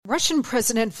Russian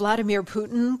President Vladimir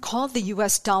Putin called the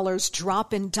U.S. dollar's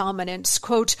drop in dominance,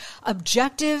 quote,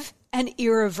 objective and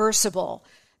irreversible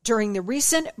during the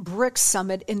recent BRICS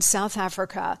summit in South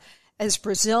Africa, as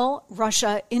Brazil,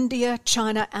 Russia, India,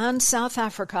 China, and South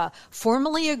Africa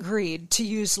formally agreed to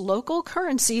use local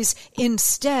currencies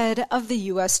instead of the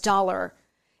U.S. dollar.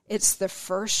 It's the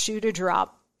first shoe to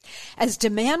drop. As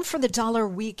demand for the dollar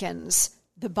weakens,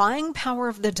 the buying power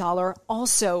of the dollar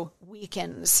also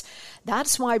weakens.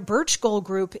 That's why Birch Gold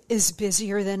Group is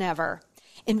busier than ever.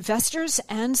 Investors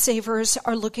and savers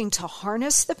are looking to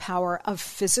harness the power of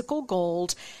physical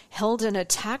gold held in a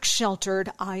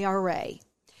tax-sheltered IRA.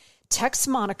 Text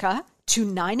Monica to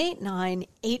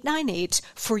 989-898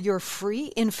 for your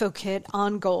free info kit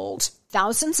on gold.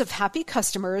 Thousands of happy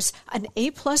customers, an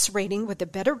A-plus rating with the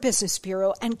Better Business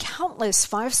Bureau, and countless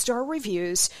 5-star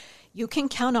reviews. You can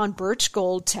count on Birch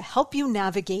Gold to help you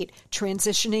navigate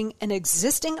transitioning an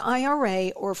existing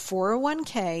IRA or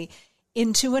 401k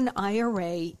into an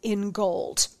IRA in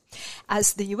gold.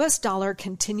 As the U.S. dollar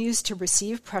continues to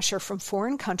receive pressure from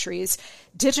foreign countries,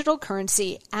 digital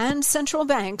currency, and central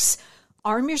banks,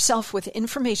 arm yourself with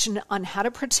information on how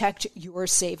to protect your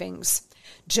savings.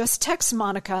 Just text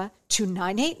Monica to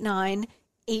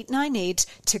 989-898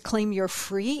 to claim your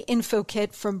free info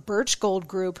kit from Birch Gold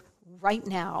Group right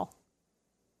now.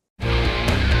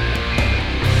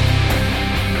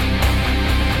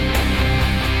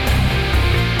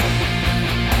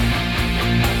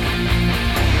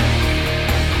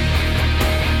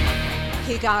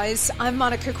 Hey guys, I'm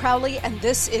Monica Crowley, and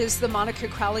this is the Monica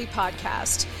Crowley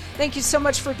Podcast. Thank you so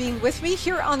much for being with me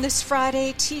here on this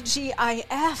Friday,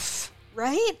 TGIF,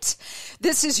 right?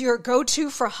 This is your go-to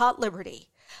for hot liberty,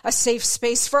 a safe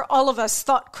space for all of us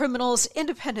thought criminals,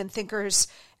 independent thinkers,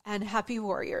 and happy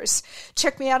warriors.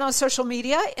 Check me out on social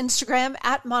media, Instagram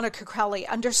at Monica Crowley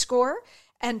 _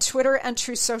 and Twitter and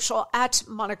True Social at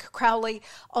Monica Crowley.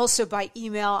 Also by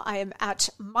email, I am at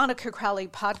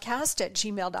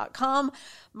monicacrowleypodcast@gmail.com,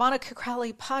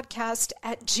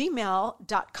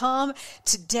 monicacrowleypodcast@gmail.com.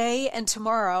 Today and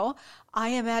tomorrow, I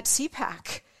am at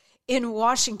CPAC in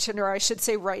Washington, or I should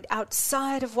say right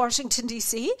outside of Washington,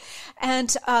 D.C.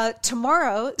 And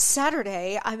tomorrow,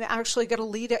 Saturday, I'm actually going to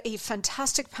lead a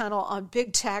fantastic panel on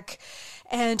big tech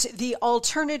and the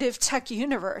alternative tech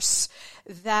universe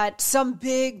that some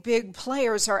big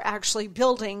players are actually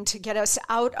building to get us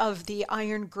out of the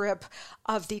iron grip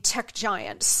of the tech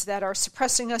giants that are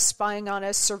suppressing us, spying on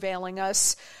us, surveilling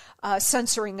us,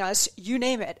 censoring us, you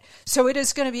name it. So it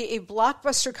is going to be a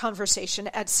blockbuster conversation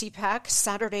at CPAC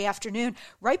Saturday afternoon,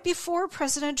 right before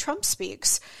President Trump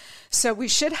speaks. So we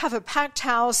should have a packed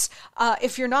house.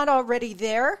 If you're not already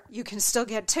there, you can still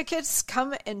get tickets.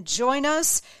 Come and join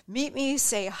us. Meet me,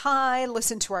 say hi,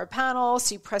 listen to our panel,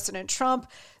 see President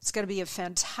Trump. It's going to be a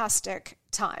fantastic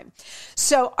time.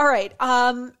 So, all right,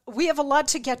 we have a lot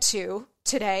to get to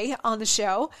today on the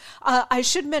show. I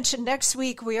should mention next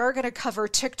week we are going to cover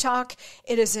TikTok.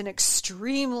 It is an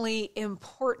extremely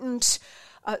important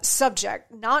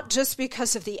subject, not just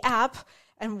because of the app,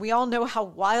 and we all know how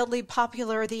wildly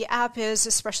popular the app is,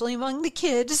 especially among the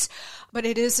kids, but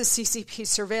it is a CCP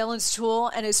surveillance tool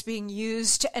and is being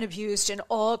used and abused in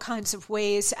all kinds of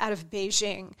ways out of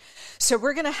Beijing. So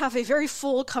we're going to have a very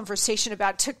full conversation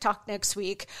about TikTok next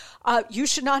week. You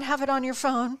should not have it on your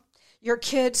phone. Your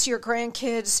kids, your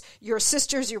grandkids, your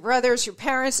sisters, your brothers, your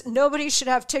parents, nobody should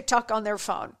have TikTok on their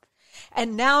phone.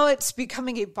 And now it's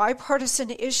becoming a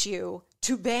bipartisan issue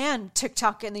to ban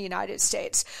TikTok in the United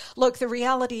States. Look, the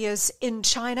reality is in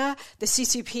China, the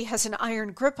CCP has an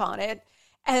iron grip on it,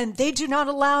 and they do not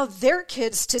allow their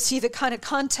kids to see the kind of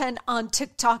content on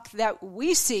TikTok that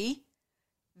we see,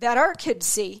 that our kids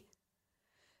see.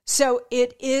 So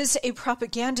it is a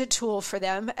propaganda tool for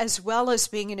them, as well as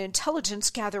being an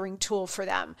intelligence gathering tool for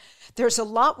them. There's a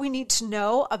lot we need to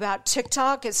know about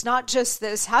TikTok. It's not just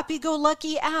this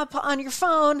happy-go-lucky app on your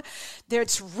phone.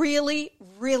 It's really,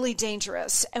 really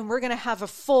dangerous. And we're going to have a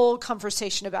full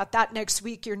conversation about that next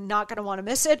week. You're not going to want to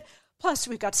miss it. Plus,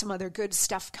 we've got some other good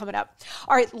stuff coming up.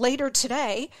 All right, later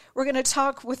today, we're going to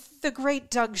talk with the great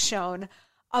Doug Schoen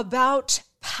about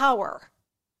power.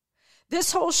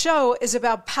 This whole show is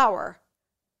about power,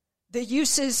 the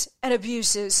uses and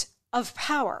abuses of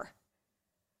power.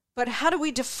 But how do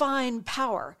we define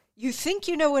power? You think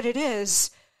you know what it is,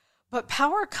 but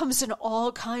power comes in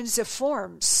all kinds of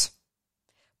forms.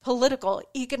 Political,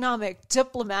 economic,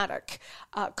 diplomatic,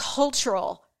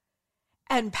 cultural.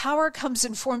 And power comes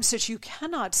in forms that you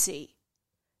cannot see.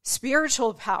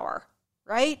 Spiritual power,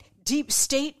 right? Deep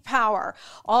state power,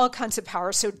 all kinds of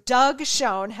power. So Doug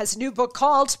Schoen has a new book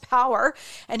called Power,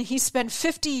 and he spent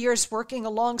 50 years working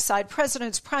alongside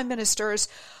presidents, prime ministers,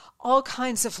 all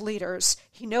kinds of leaders.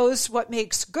 He knows what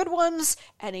makes good ones,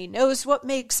 and he knows what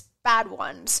makes bad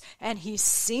ones, and he's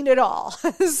seen it all.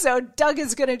 So Doug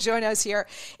is going to join us here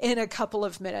in a couple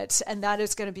of minutes, and that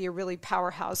is going to be a really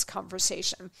powerhouse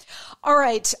conversation. All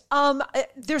right.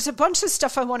 There's a bunch of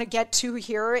stuff I want to get to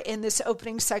here in this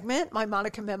opening segment, my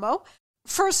Monica Memo.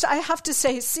 First, I have to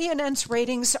say CNN's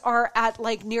ratings are at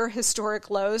like near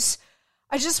historic lows.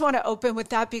 I just want to open with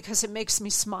that because it makes me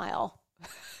smile.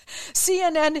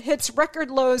 CNN hits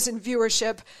record lows in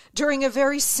viewership during a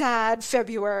very sad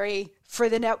February for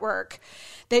the network.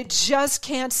 They just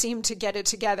can't seem to get it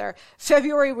together.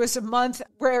 February was a month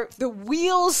where the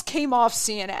wheels came off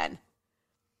CNN.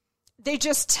 They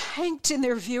just tanked in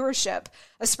their viewership,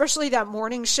 especially that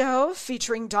morning show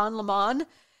featuring Don Lemon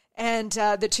and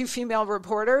the two female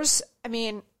reporters. I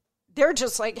mean, they're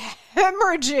just like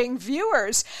hemorrhaging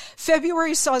viewers.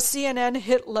 February saw CNN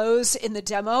hit lows in the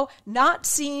demo, not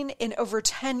seen in over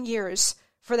 10 years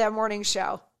for that morning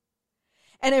show.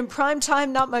 And in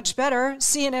primetime, not much better.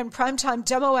 CNN primetime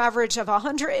demo average of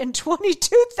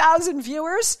 122,000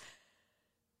 viewers.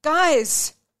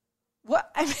 Guys, what?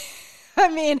 I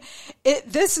mean,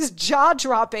 this is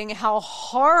jaw-dropping how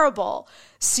horrible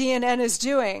CNN is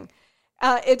doing.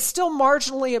 It's still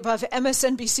marginally above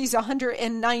MSNBC's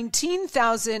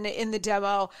 119,000 in the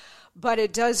demo, but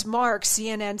it does mark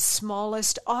CNN's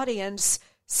smallest audience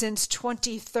since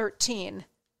 2013.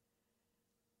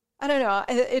 I don't know.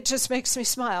 It just makes me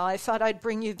smile. I thought I'd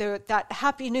bring you that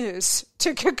happy news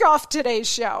to kick off today's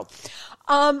show.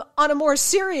 On a more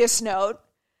serious note,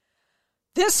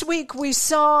 this week we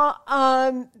saw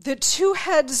the two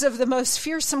heads of the most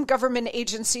fearsome government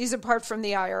agencies, apart from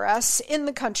the IRS, in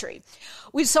the country.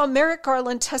 We saw Merrick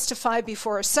Garland testify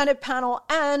before a Senate panel,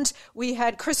 and we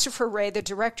had Christopher Wray, the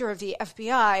director of the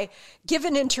FBI, give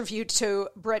an interview to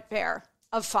Bret Baier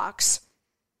of Fox.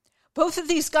 Both of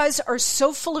these guys are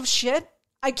so full of shit,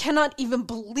 I cannot even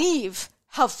believe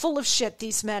how full of shit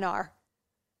these men are.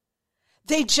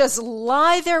 They just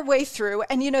lie their way through,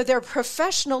 and they're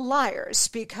professional liars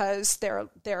because they're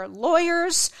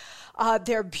lawyers,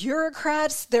 they're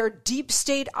bureaucrats, they're deep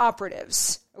state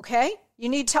operatives, okay? You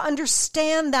need to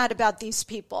understand that about these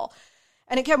people.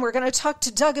 And again, we're going to talk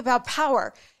to Doug about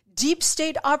power. Deep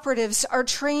state operatives are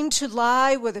trained to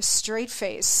lie with a straight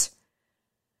face.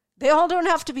 They all don't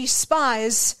have to be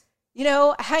spies,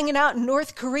 hanging out in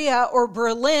North Korea or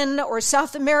Berlin or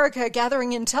South America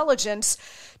gathering intelligence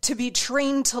to be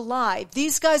trained to lie.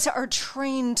 These guys are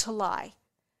trained to lie.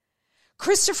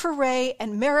 Christopher Wray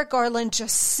and Merrick Garland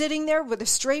just sitting there with a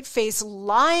straight face,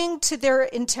 lying to their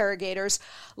interrogators,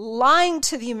 lying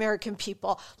to the American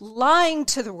people, lying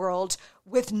to the world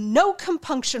with no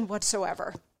compunction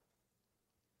whatsoever.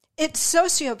 It's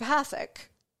sociopathic.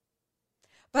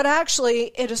 But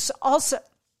actually, it's also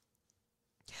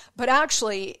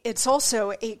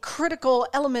a critical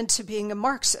element to being a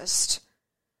Marxist.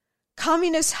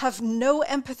 Communists have no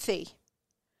empathy.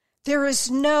 There is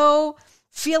no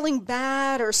feeling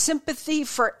bad or sympathy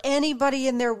for anybody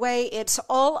in their way. It's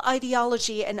all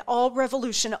ideology and all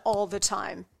revolution all the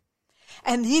time.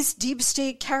 And these deep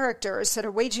state characters that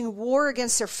are waging war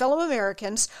against their fellow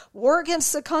Americans, war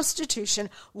against the Constitution,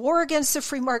 war against the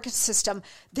free market system,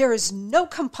 there is no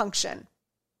compunction.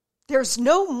 There's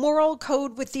no moral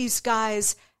code with these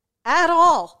guys at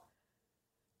all.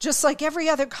 Just like every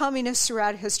other communist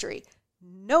throughout history.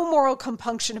 No moral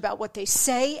compunction about what they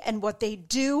say and what they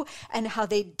do and how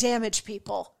they damage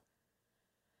people.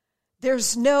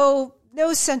 There's no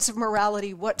sense of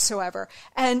morality whatsoever.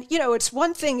 And, it's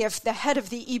one thing if the head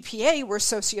of the EPA were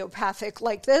sociopathic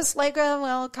like this,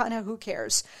 kind of who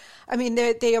cares? I mean,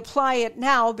 they apply it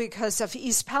now because of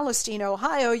East Palestine,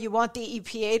 Ohio. You want the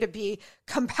EPA to be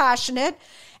compassionate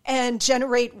and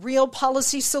generate real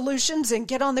policy solutions and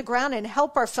get on the ground and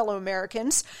help our fellow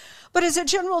Americans. But as a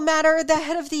general matter, the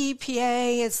head of the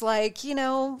EPA is like,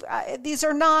 these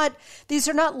are not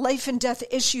life and death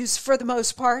issues for the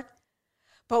most part.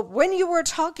 But when you were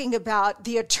talking about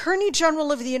the Attorney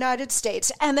General of the United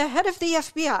States and the head of the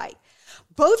FBI,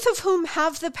 both of whom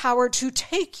have the power to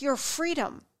take your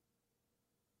freedom,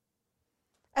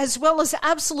 as well as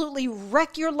absolutely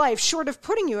wreck your life short of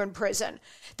putting you in prison.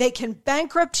 They can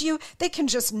bankrupt you. They can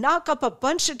just knock up a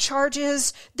bunch of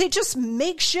charges. They just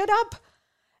make shit up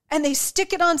and they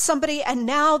stick it on somebody, and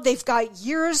now they've got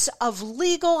years of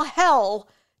legal hell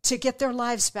to get their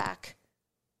lives back.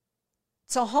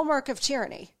 It's a hallmark of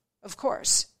tyranny, of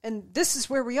course. And this is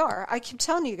where we are. I keep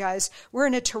telling you guys, we're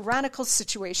in a tyrannical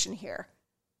situation here.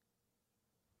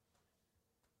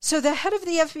 So the head of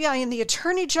the FBI and the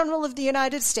Attorney General of the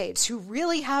United States, who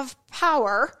really have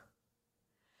power,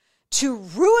 to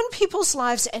ruin people's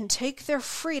lives and take their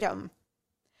freedom,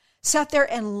 sat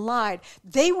there and lied.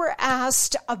 They were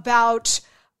asked about,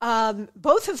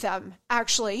 both of them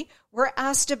actually, were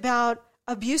asked about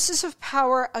abuses of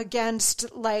power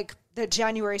against like the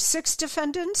January 6th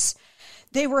defendants.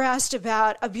 They were asked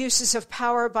about abuses of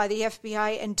power by the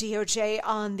FBI and DOJ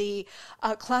on the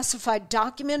classified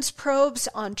documents probes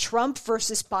on Trump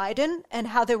versus Biden and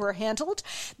how they were handled.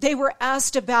 They were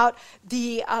asked about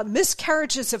the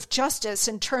miscarriages of justice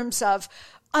in terms of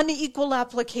unequal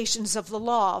applications of the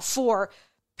law for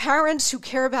parents who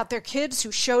care about their kids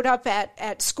who showed up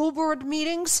at school board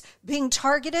meetings being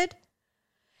targeted,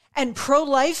 and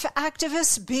pro-life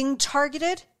activists being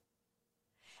targeted,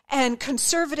 and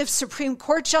conservative Supreme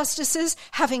Court justices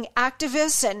having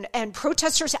activists and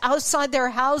protesters outside their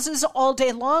houses all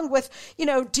day long with,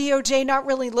 DOJ not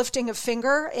really lifting a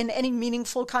finger in any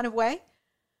meaningful kind of way.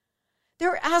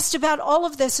 They're asked about all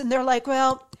of this, and they're like,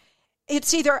 well,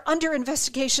 it's either under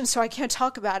investigation, so I can't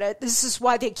talk about it. This is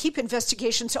why they keep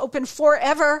investigations open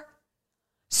forever,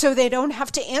 so they don't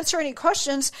have to answer any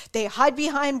questions. They hide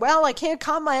behind, well, I can't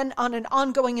comment on an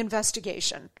ongoing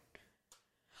investigation.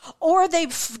 Or they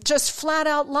just flat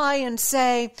out lie and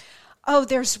say, oh,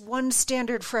 there's one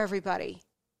standard for everybody.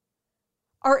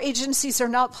 Our agencies are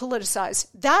not politicized.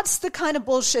 That's the kind of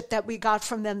bullshit that we got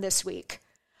from them this week.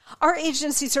 Our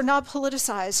agencies are not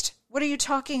politicized. What are you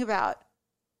talking about?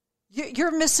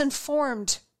 You're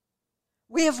misinformed.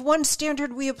 We have one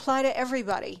standard we apply to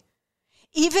everybody.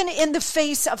 Even in the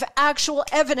face of actual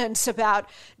evidence about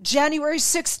January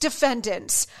 6th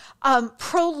defendants,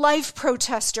 pro-life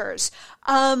protesters,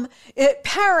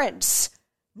 parents,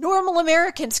 normal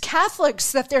Americans,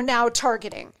 Catholics that they're now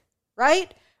targeting,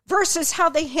 right? Versus how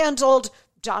they handled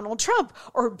Donald Trump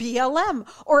or BLM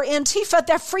or Antifa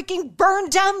that freaking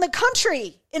burned down the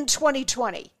country in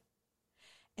 2020.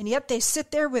 And yet they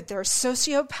sit there with their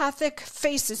sociopathic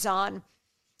faces on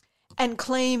and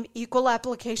claim equal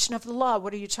application of the law.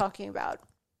 What are you talking about?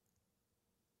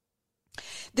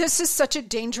 This is such a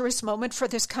dangerous moment for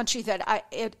this country that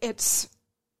it's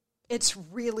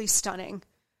really stunning.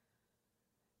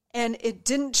 And it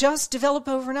didn't just develop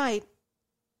overnight.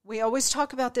 We always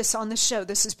talk about this on the show.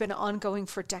 This has been ongoing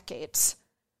for decades.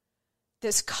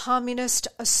 This communist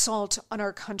assault on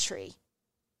our country.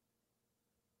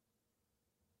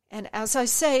 And as I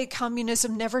say,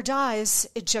 communism never dies.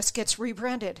 It just gets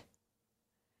rebranded.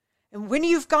 And when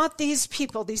you've got these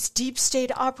people, these deep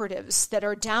state operatives that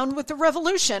are down with the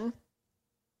revolution,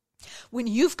 when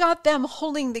you've got them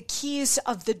holding the keys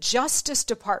of the Justice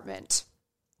Department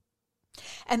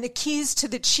and the keys to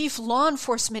the chief law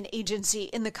enforcement agency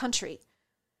in the country,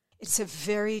 it's a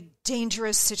very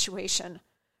dangerous situation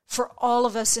for all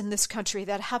of us in this country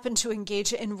that happen to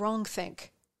engage in wrongthink.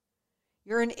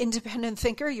 You're an independent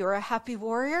thinker, you're a happy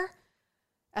warrior,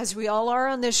 as we all are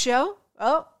on this show.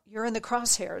 Oh, you're in the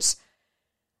crosshairs.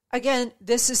 Again,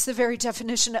 this is the very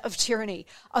definition of tyranny.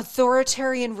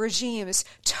 Authoritarian regimes,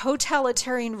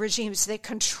 totalitarian regimes, they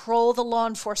control the law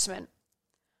enforcement.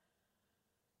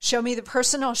 Show me the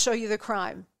person, I'll show you the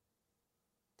crime.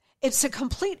 It's a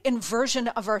complete inversion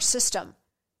of our system,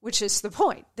 which is the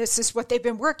point. This is what they've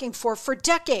been working for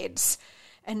decades.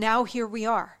 And now here we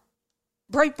are.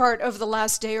 Breitbart over the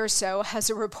last day or so has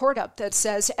a report up that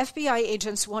says FBI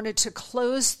agents wanted to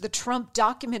close the Trump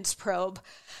documents probe,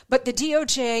 but the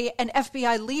DOJ and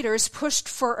FBI leaders pushed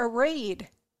for a raid.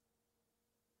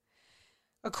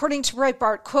 According to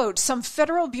Breitbart, quote, some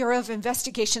Federal Bureau of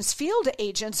Investigation's field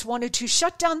agents wanted to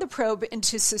shut down the probe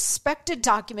into suspected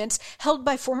documents held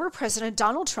by former President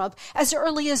Donald Trump as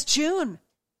early as June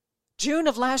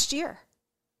of last year.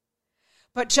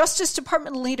 But Justice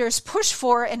Department leaders pushed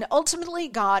for and ultimately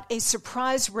got a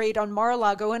surprise raid on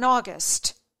Mar-a-Lago in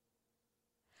August.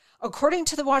 According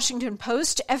to the Washington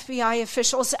Post, FBI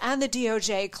officials and the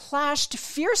DOJ clashed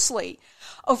fiercely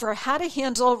over how to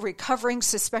handle recovering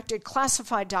suspected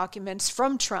classified documents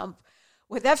from Trump,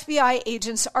 with FBI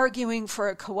agents arguing for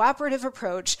a cooperative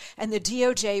approach and the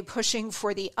DOJ pushing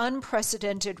for the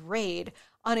unprecedented raid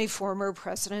on a former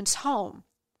president's home.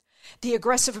 The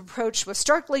aggressive approach was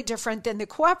starkly different than the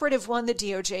cooperative one the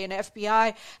DOJ and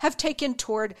FBI have taken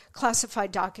toward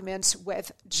classified documents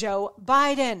with Joe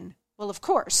Biden. Well, of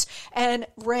course. And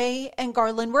Wray and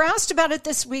Garland were asked about it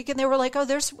this week, and they were like, oh,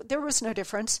 there was no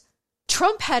difference.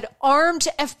 Trump had armed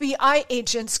FBI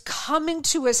agents coming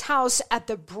to his house at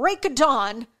the break of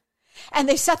dawn, and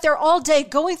they sat there all day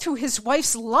going through his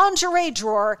wife's lingerie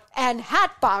drawer and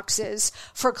hat boxes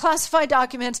for classified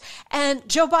documents, and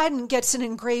Joe Biden gets an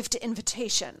engraved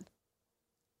invitation.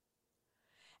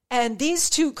 And these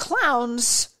two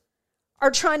clowns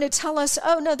are trying to tell us,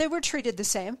 oh, no, they were treated the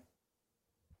same.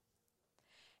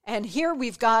 And here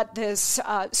we've got this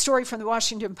story from the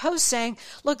Washington Post saying,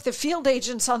 look, the field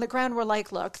agents on the ground were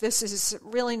like, look, this is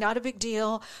really not a big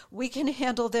deal. We can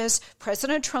handle this.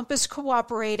 President Trump is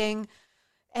cooperating,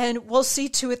 and we'll see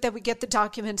to it that we get the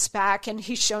documents back. And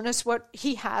he's shown us what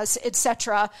he has,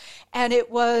 etc. And it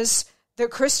was the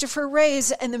Christopher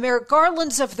Wrays and the Merrick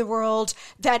Garlands of the world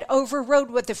that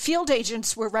overrode what the field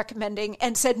agents were recommending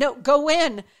and said, no, go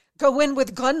in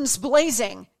with guns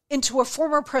blazing into a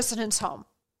former president's home.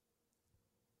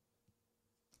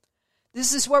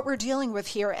 This is what we're dealing with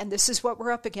here, and this is what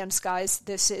we're up against, guys.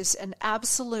 This is an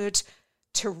absolute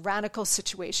tyrannical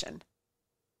situation.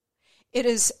 It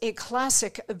is a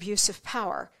classic abuse of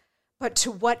power, but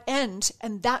to what end?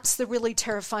 And that's the really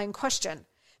terrifying question,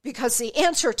 because the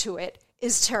answer to it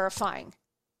is terrifying.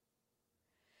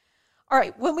 All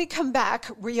right, when we come back,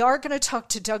 we are going to talk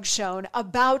to Doug Schoen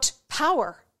about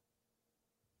power.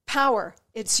 Power,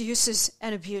 its uses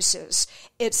and abuses,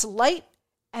 its light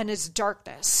and its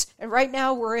darkness. And right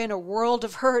now we're in a world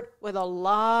of hurt with a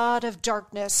lot of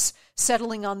darkness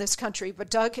settling on this country. But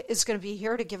Doug is going to be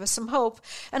here to give us some hope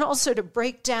and also to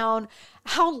break down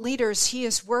how leaders he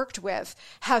has worked with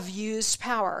have used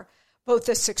power, both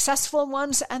the successful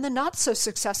ones and the not so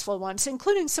successful ones,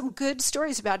 including some good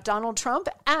stories about Donald Trump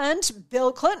and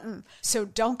Bill Clinton. So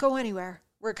don't go anywhere.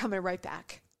 We're coming right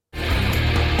back.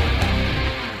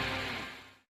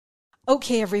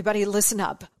 Okay, everybody, listen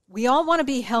up. We all want to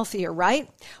be healthier, right?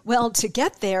 Well, to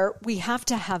get there, we have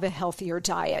to have a healthier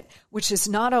diet, which is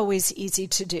not always easy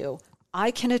to do.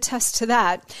 I can attest to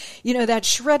that. You know, that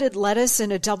shredded lettuce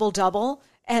in a double-double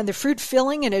and the fruit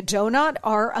filling in a donut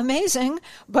are amazing,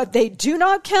 but they do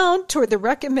not count toward the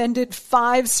recommended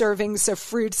 5 servings of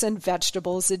fruits and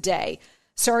vegetables a day.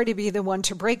 Sorry to be the one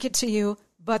to break it to you,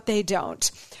 but they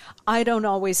don't. I don't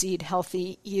always eat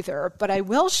healthy either, but I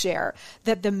will share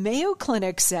that the Mayo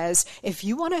Clinic says if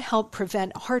you want to help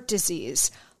prevent heart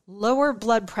disease, lower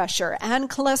blood pressure, and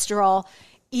cholesterol,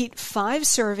 eat 5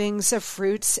 servings of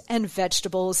fruits and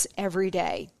vegetables every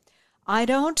day. I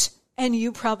don't, and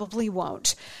you probably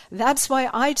won't. That's why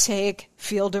I take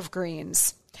Field of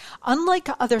Greens. Unlike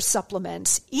other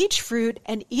supplements, each fruit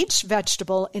and each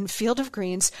vegetable in Field of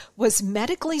Greens was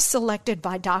medically selected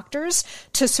by doctors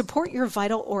to support your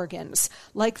vital organs,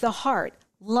 like the heart,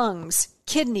 lungs,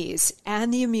 kidneys,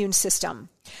 and the immune system.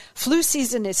 Flu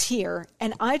season is here,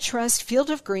 and I trust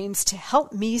Field of Greens to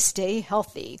help me stay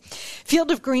healthy. Field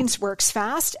of Greens works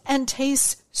fast and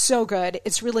tastes so good.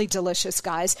 It's really delicious,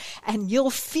 guys, and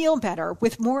you'll feel better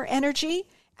with more energy.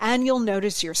 And you'll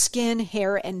notice your skin,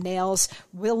 hair, and nails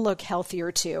will look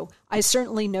healthier too. I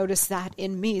certainly noticed that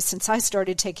in me since I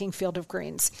started taking Field of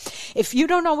Greens. If you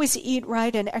don't always eat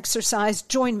right and exercise,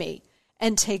 join me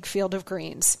and take Field of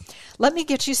Greens. Let me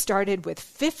get you started with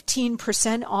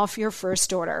 15% off your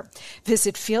first order.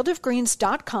 Visit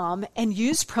fieldofgreens.com and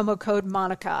use promo code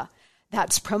Monica.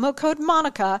 That's promo code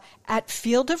Monica at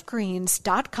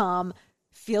fieldofgreens.com,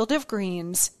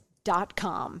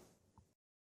 fieldofgreens.com.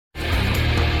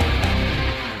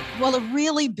 Well, a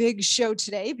really big show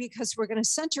today because we're going to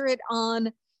center it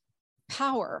on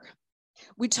power.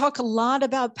 We talk a lot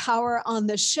about power on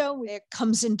the show. It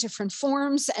comes in different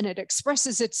forms and it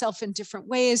expresses itself in different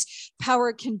ways.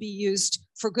 Power can be used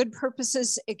for good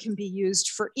purposes. It can be used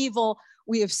for evil.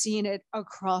 We have seen it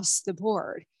across the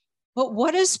board. But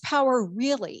what is power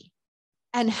really?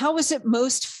 And how is it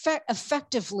most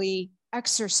effectively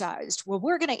exercised? Well,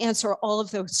 we're going to answer all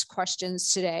of those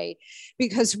questions today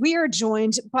because we are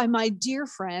joined by my dear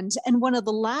friend and one of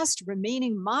the last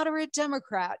remaining moderate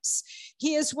Democrats.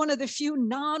 He is one of the few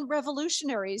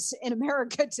non-revolutionaries in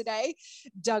America today,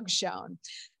 Doug Schoen.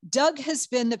 Doug has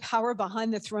been the power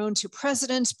behind the throne to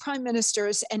presidents, prime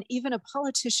ministers, and even a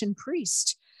politician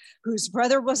priest whose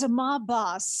brother was a mob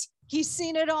boss. He's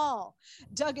seen it all.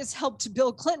 Doug has helped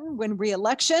Bill Clinton win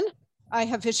re-election. I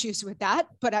have issues with that,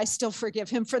 but I still forgive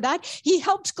him for that. He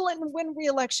helped Clinton win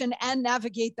re-election and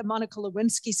navigate the Monica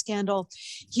Lewinsky scandal.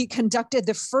 He conducted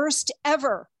the first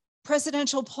ever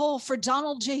presidential poll for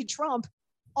Donald J. Trump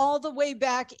all the way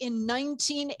back in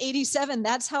 1987.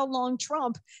 That's how long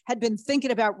Trump had been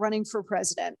thinking about running for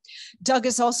president. Doug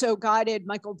has also guided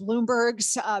Michael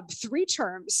Bloomberg's 3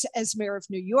 terms as mayor of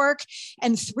New York,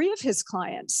 and 3 of his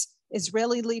clients,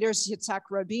 Israeli leaders Yitzhak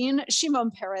Rabin,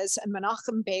 Shimon Peres, and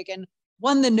Menachem Begin,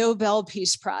 won the Nobel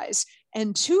Peace Prize.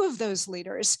 And 2 of those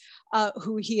leaders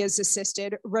who he has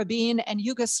assisted, Rabin and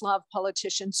Yugoslav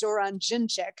politician Zoran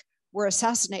Djindjic, were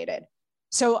assassinated.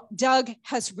 So Doug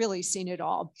has really seen it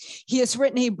all. He has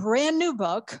written a brand new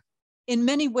book, in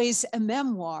many ways a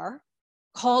memoir,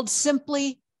 called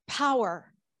simply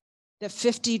Power, the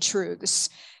 50 Truths.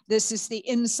 This is the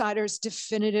Insider's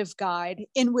definitive guide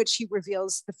in which he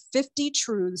reveals the 50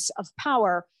 truths of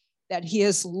power that he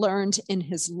has learned in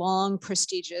his long,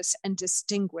 prestigious, and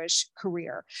distinguished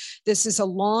career. This is a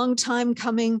long time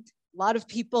coming. A lot of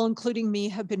people, including me,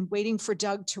 have been waiting for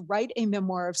Doug to write a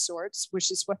memoir of sorts,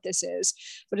 which is what this is,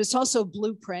 but it's also a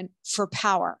blueprint for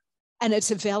power. And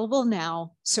it's available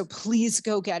now, so please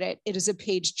go get it. It is a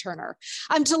page turner.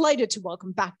 I'm delighted to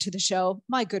welcome back to the show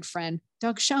my good friend,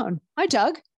 Doug Schoen. Hi,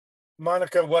 Doug.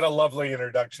 Monica, what a lovely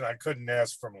introduction. I couldn't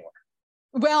ask for more.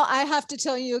 Well, I have to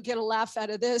tell you, you'll get a laugh out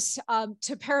of this.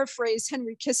 To paraphrase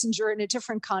Henry Kissinger in a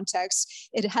different context,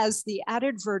 it has the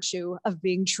added virtue of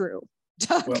being true.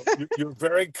 Doug. Well, you're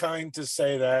very kind to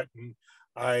say that. And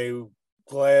I'm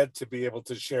glad to be able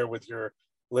to share with your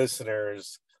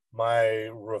listeners my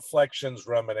reflections,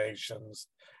 ruminations,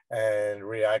 and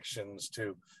reactions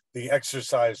to the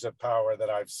exercise of power that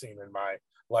I've seen in my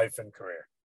life and career.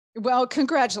 Well,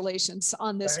 congratulations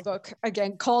on this book,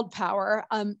 again, called Power.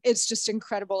 It's just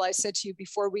incredible. I said to you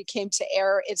before we came to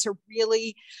air, it's a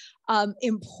really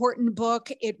important book.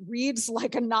 It reads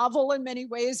like a novel in many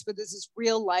ways, but this is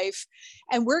real life.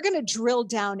 And we're going to drill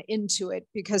down into it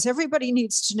because everybody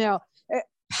needs to know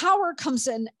power comes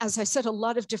in, as I said, a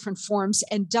lot of different forms.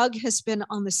 And Doug has been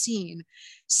on the scene,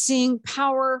 seeing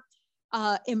power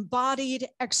embodied,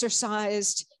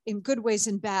 exercised in good ways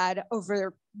and bad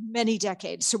over many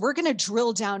decades. So we're going to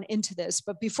drill down into this.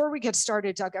 But before we get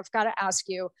started, Doug, I've got to ask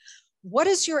you, what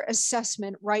is your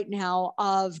assessment right now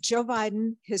of Joe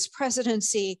Biden, his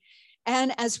presidency,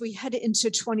 and as we head into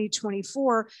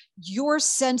 2024, your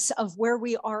sense of where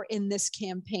we are in this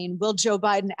campaign? Will Joe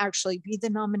Biden actually be the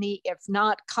nominee? If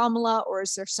not, Kamala, or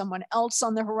is there someone else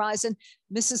on the horizon?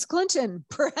 Mrs. Clinton,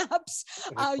 perhaps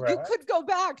you could go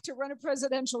back to run a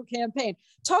presidential campaign.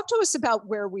 Talk to us about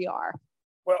where we are.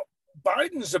 Well,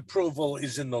 Biden's approval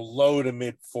is in the low to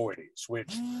mid 40s,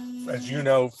 which, as you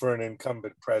know, for an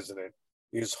incumbent president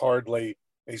is hardly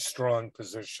a strong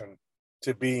position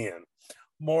to be in.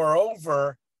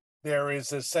 Moreover, there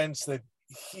is a sense that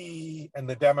he and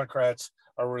the Democrats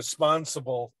are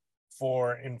responsible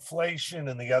for inflation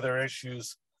and the other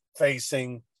issues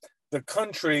facing the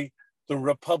country, the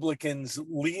Republicans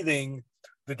leading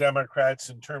the Democrats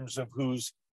in terms of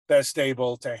who's best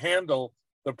able to handle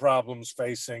the problems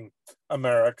facing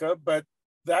America. But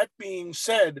that being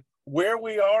said, where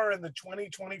we are in the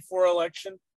 2024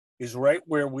 election is right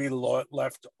where we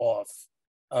left off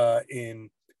in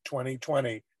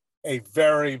 2020, a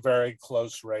very, very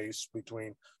close race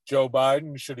between Joe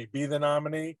Biden, should he be the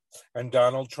nominee, and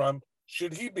Donald Trump,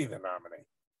 should he be the nominee?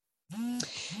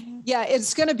 Yeah,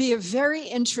 it's going to be a very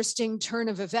interesting turn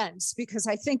of events because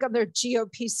I think on the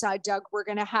GOP side, Doug, we're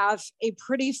going to have a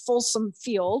pretty fulsome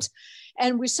field.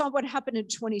 And we saw what happened in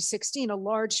 2016. A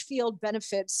large field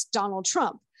benefits Donald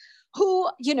Trump, who,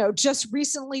 just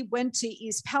recently went to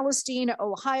East Palestine,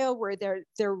 Ohio, where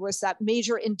there was that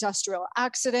major industrial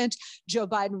accident. Joe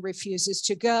Biden refuses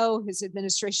to go. His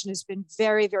administration has been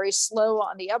very, very slow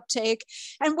on the uptake.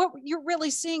 And what you're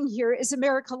really seeing here is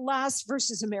America last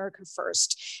versus America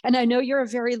first. And I know you're a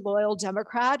very loyal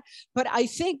Democrat, but I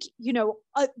think,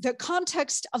 the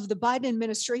context of the Biden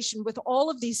administration with all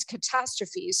of these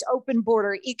catastrophes, open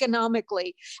border,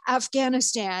 economically,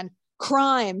 Afghanistan,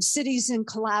 crime, cities in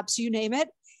collapse, you name it,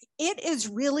 it is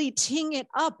really teeing it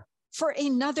up for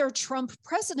another Trump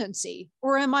presidency.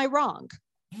 Or am I wrong?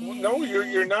 Well, no,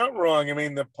 you're not wrong. I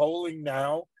mean, the polling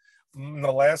now, in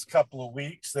the last couple of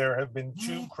weeks, there have been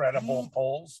two credible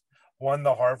polls. One,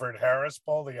 the Harvard-Harris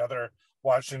poll, the other,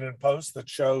 Washington Post, that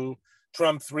show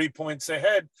Trump 3 points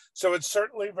ahead. So it's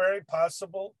certainly very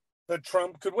possible that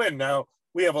Trump could win. Now,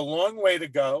 we have a long way to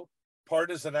go.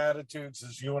 Partisan attitudes,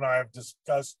 as you and I have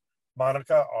discussed,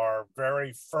 Monica, are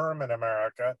very firm in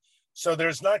America. So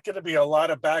there's not going to be a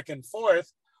lot of back and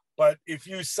forth. But if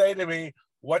you say to me,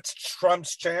 what's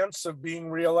Trump's chance of being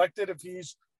reelected if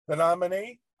he's the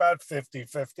nominee? About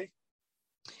 50-50.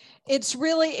 It's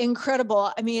really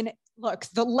incredible. I mean, look,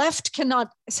 the left cannot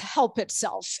help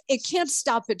itself. It can't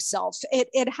stop itself.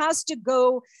 It has to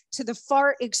go to the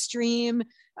far extreme,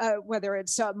 whether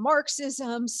it's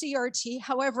Marxism, CRT,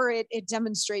 however it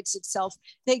demonstrates itself.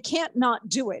 They can't not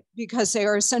do it because they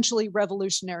are essentially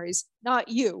revolutionaries, not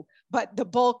you, but the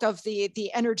bulk of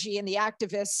the energy and the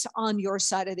activists on your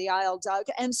side of the aisle, Doug.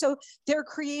 And so they're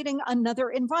creating another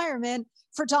environment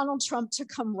for Donald Trump to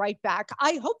come right back.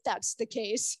 I hope that's the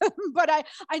case, but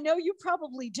I know you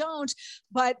probably don't.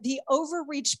 But the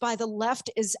overreach by the left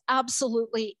is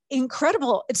absolutely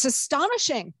incredible. It's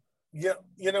astonishing. Yeah,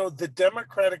 the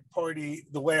Democratic Party,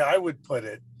 the way I would put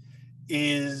it,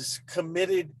 is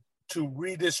committed to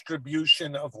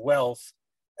redistribution of wealth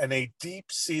and a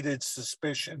deep-seated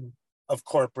suspicion of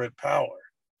corporate power.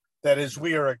 That is,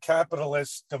 we are a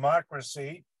capitalist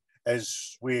democracy,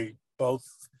 as we both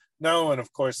know, and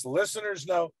of course the listeners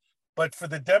know, but for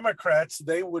the Democrats,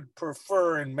 they would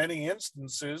prefer in many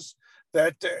instances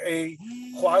that a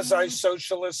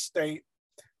quasi-socialist state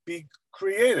be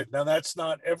created. Now, that's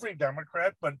not every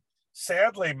Democrat, but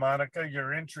sadly, Monica,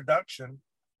 your introduction,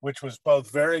 which was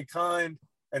both very kind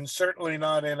and certainly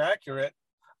not inaccurate,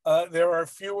 there are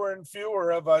fewer and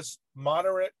fewer of us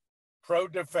moderate,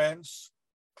 pro-defense,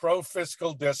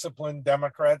 pro-fiscal discipline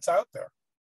Democrats out there.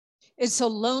 It's a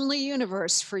lonely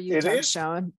universe for you, Doug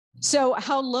Schoen. So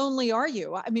how lonely are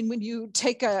you? I mean, when you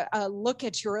take a look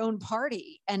at your own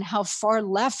party and how far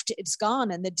left it's gone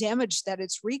and the damage that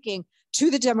it's wreaking to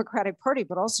the Democratic Party,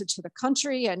 but also to the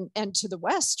country and to the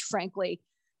West, frankly,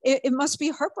 it must be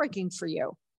heartbreaking for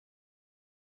you.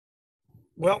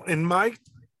 Well, in my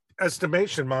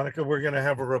estimation, Monica, we're going to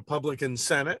have a Republican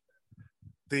Senate.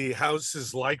 The House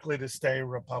is likely to stay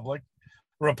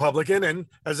Republican. And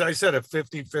as I said, a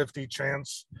 50-50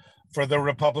 chance for the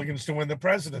Republicans to win the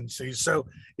presidency. So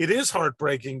it is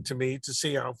heartbreaking to me to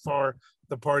see how far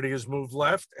the party has moved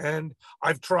left. And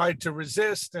I've tried to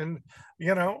resist. And,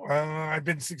 I've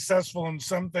been successful in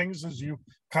some things, as you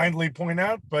kindly point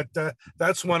out, but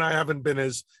that's when I haven't been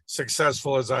as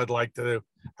successful as I'd like to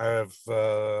have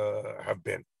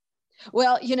been.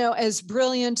 Well, as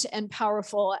brilliant and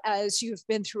powerful as you've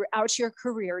been throughout your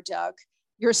career, Doug,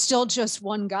 you're still just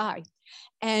one guy.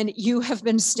 And you have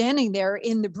been standing there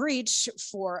in the breach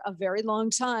for a very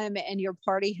long time, and your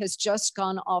party has just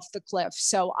gone off the cliff.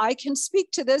 So I can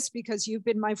speak to this because you've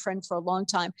been my friend for a long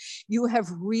time. You have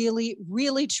really,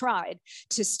 really tried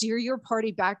to steer your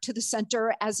party back to the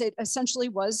center, as it essentially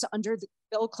was under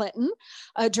Bill Clinton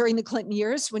during the Clinton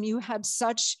years, when you had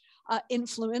such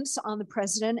influence on the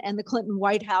president and the Clinton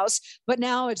White House, but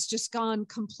now it's just gone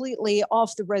completely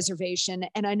off the reservation.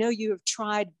 And I know you have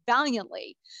tried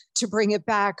valiantly to bring it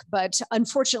back, but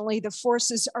unfortunately the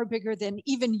forces are bigger than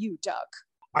even you, Doug.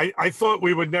 I thought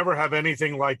we would never have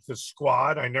anything like the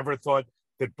Squad. I never thought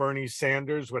that Bernie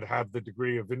Sanders would have the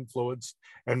degree of influence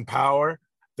and power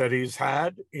that he's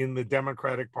had in the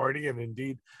Democratic Party and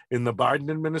indeed in the Biden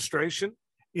administration.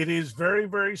 It is very,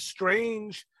 very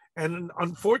strange and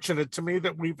unfortunate to me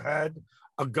that we've had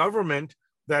a government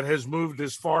that has moved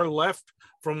as far left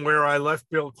from where I left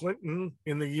Bill Clinton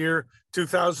in the year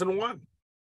 2001.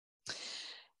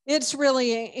 It's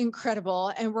really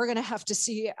incredible. And we're going to have to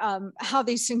see how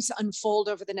these things unfold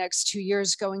over the next 2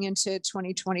 years going into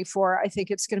 2024. I think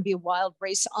it's going to be a wild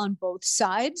race on both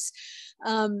sides.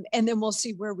 And then we'll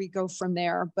see where we go from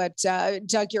there. But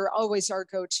Doug, you're always our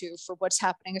go-to for what's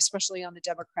happening, especially on the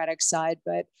Democratic side,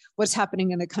 but what's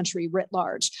happening in the country writ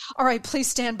large. All right, please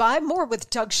stand by. More with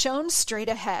Doug Schoen straight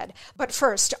ahead. But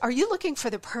first, are you looking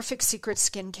for the perfect secret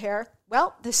skincare?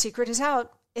 Well, the secret is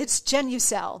out. It's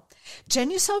Genucel.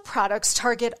 Genucel products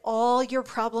target all your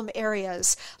problem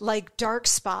areas like dark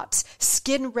spots,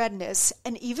 skin redness,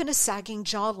 and even a sagging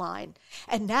jawline.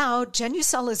 And now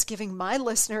Genucel is giving my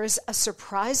listeners a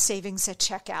surprise savings at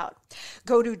checkout.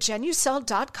 Go to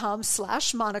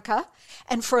Genucel.com/Monica,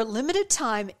 and for a limited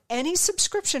time, any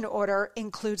subscription order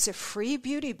includes a free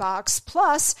beauty box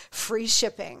plus free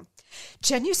shipping.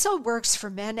 Genucel works for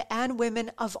men and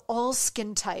women of all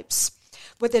skin types.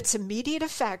 With its immediate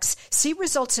effects, see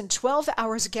results in 12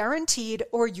 hours guaranteed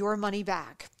or your money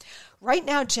back. Right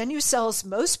now, Genucel's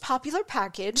most popular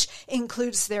package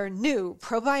includes their new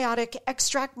probiotic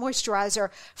extract moisturizer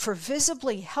for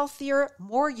visibly healthier,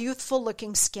 more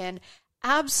youthful-looking skin,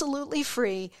 absolutely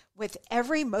free with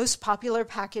every most popular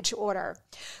package order.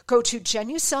 Go to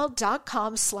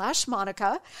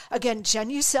Genucel.com/Monica. Again,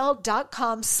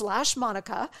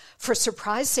 Genucel.com/Monica for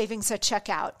surprise savings at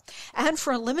checkout. And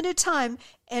for a limited time,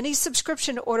 any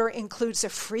subscription order includes a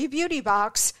free beauty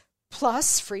box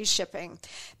plus free shipping.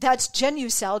 That's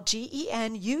Genucel,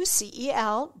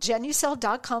 Genucel,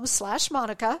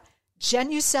 Genucel.com/Monica,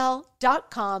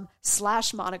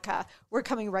 Genucel.com/Monica. We're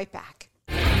coming right back.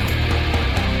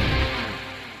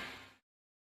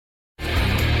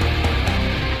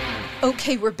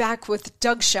 Okay, we're back with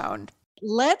Doug Schoen.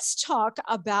 Let's talk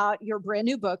about your brand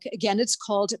new book. Again, it's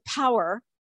called Power,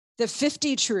 The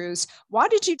 50 Truths. Why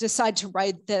did you decide to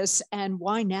write this, and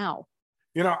why now?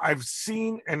 I've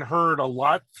seen and heard a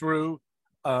lot through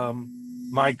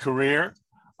my career.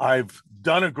 I've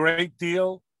done a great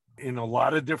deal in a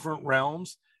lot of different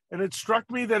realms, and it struck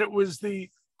me that it was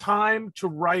the time to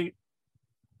write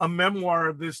a memoir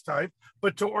of this type,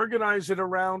 but to organize it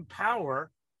around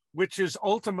power, which is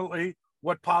ultimately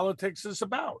what politics is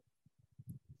about.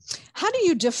 How do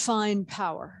you define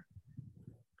power?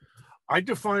 I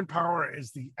define power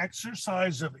as the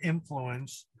exercise of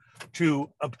influence to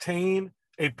obtain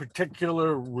a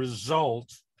particular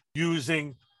result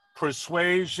using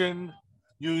persuasion,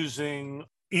 using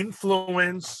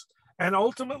influence, and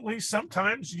ultimately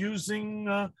sometimes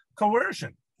using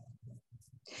coercion.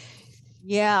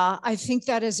 Yeah, I think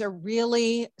that is a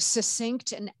really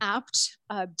succinct and apt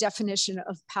definition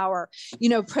of power. You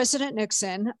know, President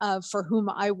Nixon, for whom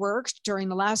I worked during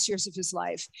the last years of his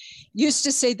life, used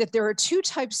to say that there are two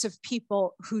types of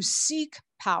people who seek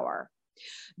power: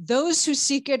 those who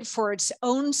seek it for its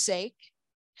own sake,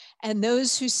 and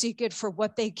those who seek it for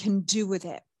what they can do with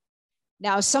it.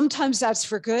 Now, sometimes that's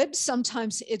for good,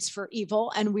 sometimes it's for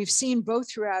evil, and we've seen both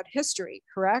throughout history,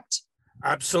 correct?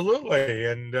 Absolutely.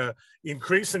 And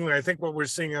increasingly, I think what we're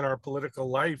seeing in our political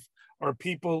life are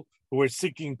people who are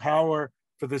seeking power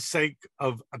for the sake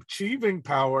of achieving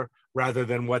power rather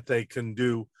than what they can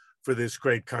do for this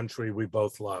great country we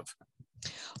both love.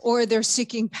 Or they're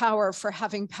seeking power for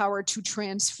having power to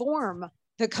transform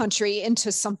the country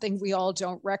into something we all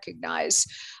don't recognize,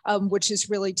 which is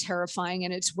really terrifying,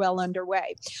 and it's well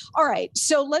underway. All right,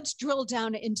 so let's drill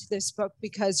down into this book,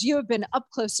 because you have been up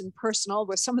close and personal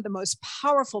with some of the most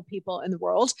powerful people in the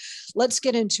world. Let's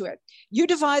get into it. You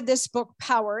divide this book,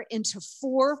 Power, into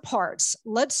 4 parts.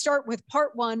 Let's start with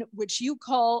part 1, which you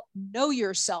call Know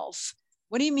Yourself.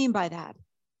 What do you mean by that?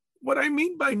 What I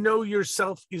mean by know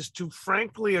yourself is to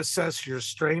frankly assess your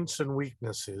strengths and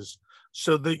weaknesses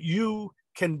so that you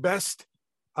can best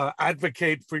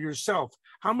advocate for yourself.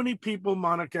 How many people,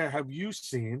 Monica, have you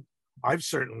seen? I've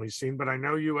certainly seen, but I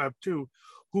know you have too,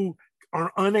 who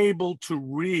are unable to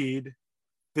read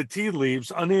the tea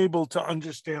leaves, unable to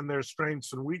understand their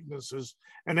strengths and weaknesses,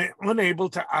 and unable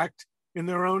to act in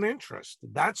their own interest.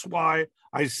 That's why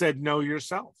I said know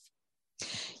yourself.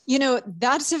 You know,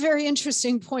 that's a very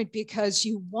interesting point, because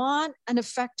you want an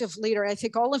effective leader. I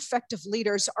think all effective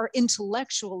leaders are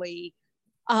intellectually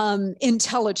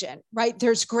intelligent, right?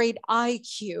 There's great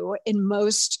IQ in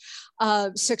most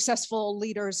successful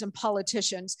leaders and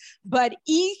politicians, but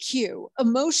EQ,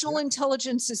 emotional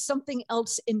intelligence, is something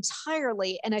else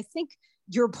entirely. And I think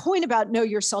your point about know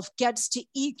yourself gets to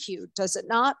EQ, does it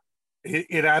not?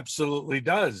 It absolutely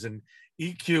does. And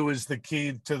EQ is the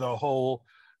key to the whole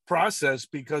process,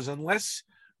 because unless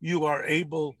you are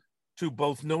able to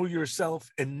both know yourself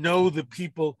and know the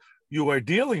people you are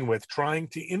dealing with, trying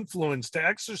to influence, to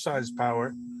exercise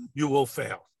power, you will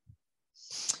fail.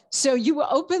 So you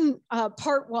open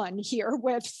part 1 here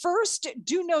with, first,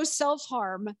 do no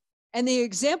self-harm. And the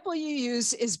example you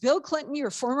use is Bill Clinton,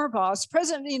 your former boss,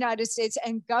 president of the United States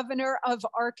and governor of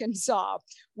Arkansas.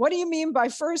 What do you mean by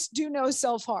first, do no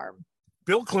self-harm?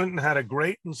 Bill Clinton had a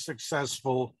great and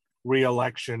successful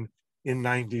re-election in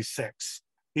 96.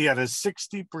 He had a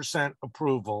 60%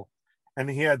 approval, and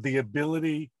he had the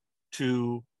ability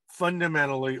to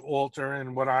fundamentally alter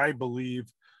in what I believe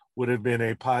would have been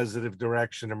a positive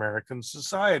direction American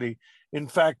society. In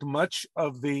fact, much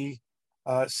of the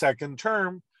second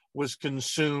term was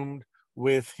consumed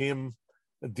with him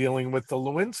dealing with the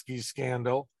Lewinsky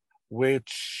scandal,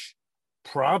 which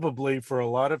probably for a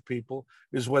lot of people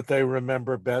is what they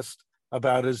remember best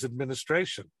about his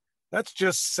administration. That's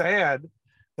just sad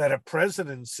that a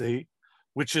presidency,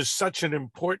 which is such an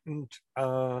important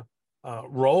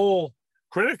role,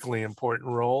 critically important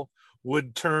role,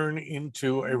 would turn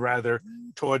into a rather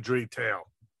tawdry tale.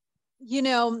 You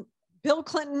know, Bill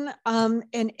Clinton,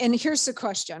 and here's the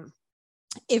question.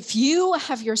 If you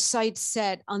have your sights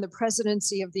set on the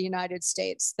presidency of the United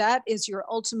States, that is your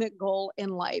ultimate goal in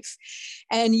life,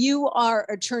 and you are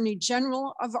Attorney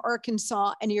General of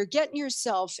Arkansas, and you're getting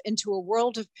yourself into a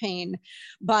world of pain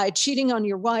by cheating on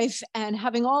your wife and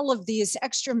having all of these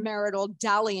extramarital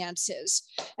dalliances,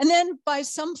 and then by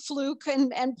some fluke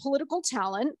and political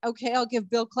talent, okay, I'll give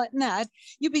Bill Clinton that,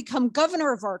 you become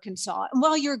governor of Arkansas. And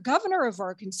while you're governor of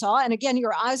Arkansas, and again,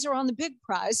 your eyes are on the big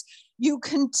prize, you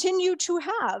continue to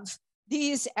have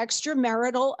these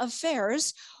extramarital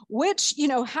affairs, which, you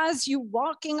know, has you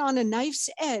walking on a knife's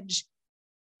edge.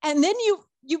 And then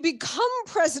you become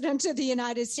president of the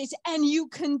United States, and you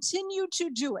continue to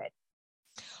do it.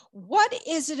 What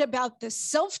is it about the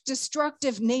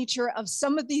self-destructive nature of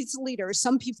some of these leaders?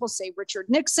 Some people say Richard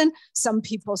Nixon, some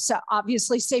people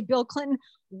obviously say Bill Clinton.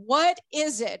 What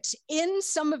is it in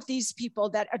some of these people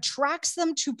that attracts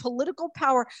them to political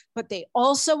power, but they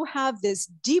also have this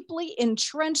deeply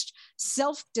entrenched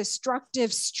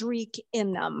self-destructive streak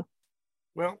in them?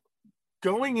 Well,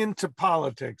 going into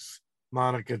politics,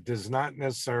 Monica, does not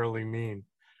necessarily mean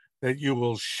that you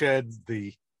will shed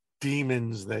the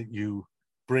demons that you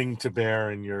bring to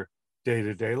bear in your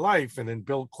day-to-day life. And in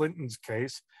Bill Clinton's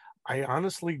case, I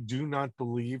honestly do not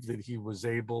believe that he was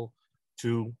able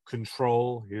to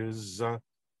control his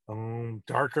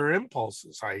darker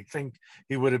impulses. I think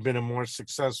he would have been a more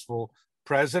successful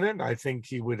president. I think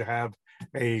he would have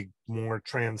a more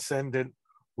transcendent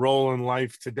role in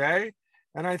life today.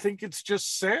 And I think it's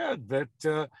just sad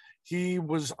that he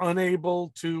was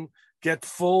unable to get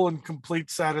full and complete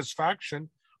satisfaction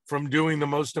from doing the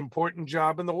most important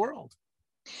job in the world.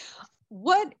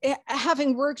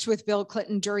 Having worked with Bill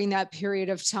Clinton during that period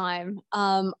of time,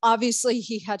 obviously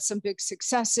he had some big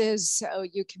successes. So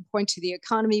you can point to the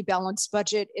economy, balanced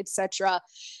budget, etc.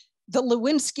 The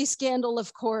Lewinsky scandal,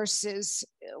 of course,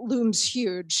 looms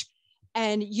huge.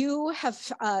 And you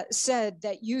have said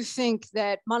that you think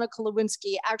that Monica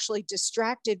Lewinsky actually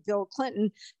distracted Bill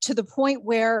Clinton to the point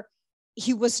where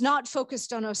he was not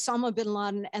focused on Osama bin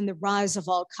Laden and the rise of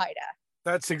Al-Qaeda.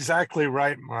 That's exactly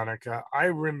right, Monica. I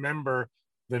remember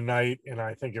the night, and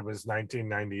I think it was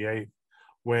 1998,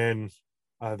 when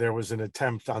there was an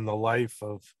attempt on the life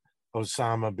of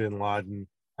Osama bin Laden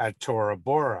at Tora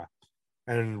Bora.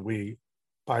 And we,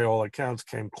 by all accounts,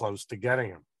 came close to getting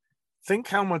him. Think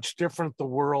how much different the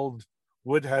world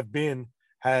would have been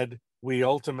had we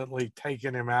ultimately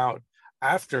taken him out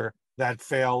after that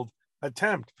failed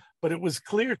attempt. But it was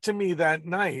clear to me that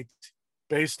night,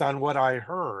 based on what I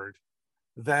heard,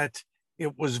 that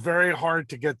it was very hard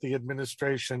to get the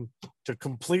administration to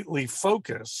completely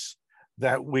focus,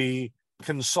 that we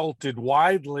consulted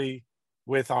widely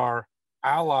with our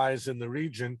allies in the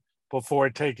region before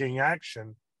taking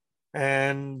action.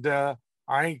 And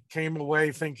I came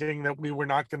away thinking that we were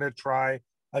not going to try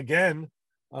again,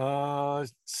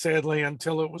 sadly,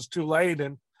 until it was too late.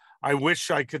 And I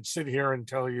wish I could sit here and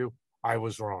tell you I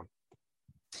was wrong.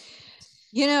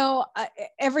 You know,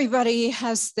 everybody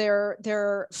has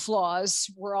their flaws.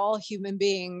 We're all human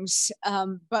beings.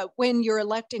 But when you're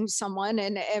electing someone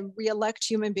and re-elect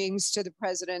human beings to the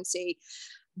presidency,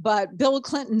 but Bill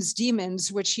Clinton's demons,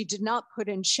 which he did not put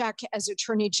in check as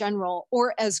attorney general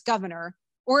or as governor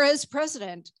or as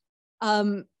president,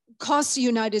 cost the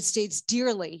United States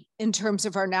dearly in terms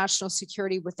of our national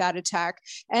security with that attack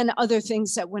and other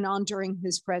things that went on during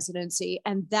his presidency.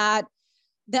 And that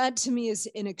to me is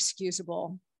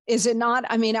inexcusable. Is it not?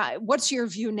 I mean, what's your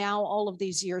view now, all of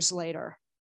these years later?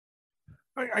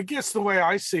 I guess the way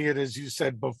I see it, as you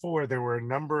said before, there were a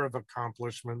number of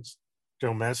accomplishments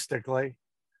domestically.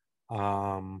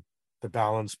 The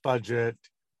balanced budget,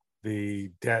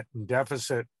 the debt and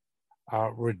deficit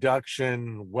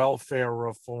reduction, welfare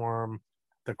reform,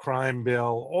 the crime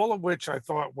bill, all of which I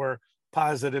thought were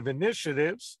positive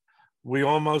initiatives. We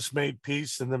almost made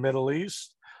peace in the Middle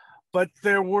East. But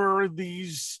there were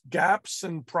these gaps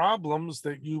and problems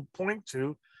that you point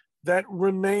to that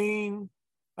remain,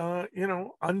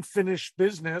 unfinished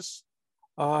business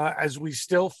as we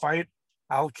still fight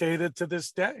Al-Qaeda to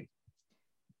this day.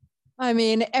 I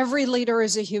mean, every leader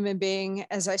is a human being,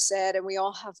 as I said, and we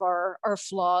all have our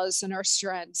flaws and our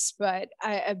strengths. But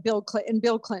in Bill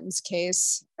Clinton's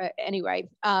case, anyway,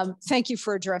 thank you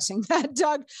for addressing that,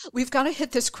 Doug. We've got to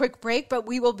hit this quick break, but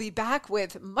we will be back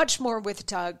with much more with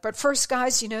Doug. But first,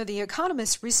 guys, The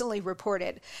Economist recently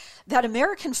reported that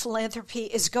American philanthropy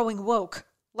is going woke,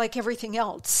 like everything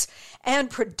else, and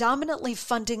predominantly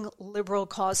funding liberal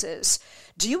causes.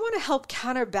 Do you want to help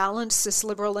counterbalance this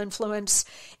liberal influence?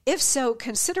 If so,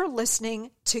 consider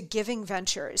listening to Giving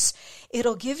Ventures.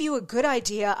 It'll give you a good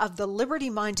idea of the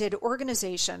liberty-minded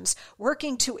organizations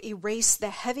working to erase the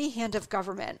heavy hand of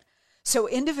government so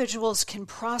individuals can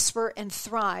prosper and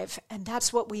thrive, and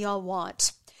that's what we all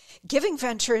want. Giving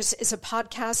Ventures is a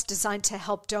podcast designed to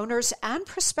help donors and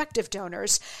prospective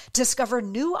donors discover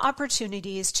new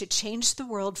opportunities to change the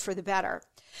world for the better.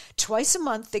 Twice a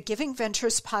month, the Giving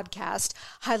Ventures podcast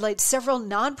highlights several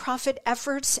nonprofit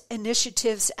efforts,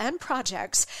 initiatives, and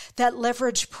projects that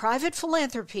leverage private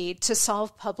philanthropy to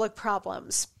solve public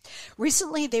problems.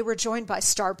 Recently, they were joined by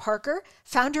Star Parker,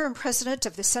 founder and president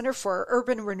of the Center for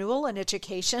Urban Renewal and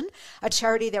Education, a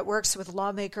charity that works with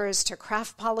lawmakers to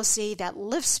craft policy that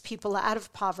lifts people out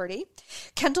of poverty;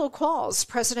 Kendall Qualls,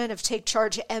 president of Take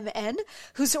Charge MN,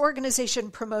 whose organization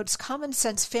promotes common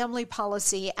sense family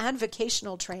policy and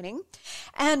vocational training;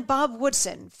 and Bob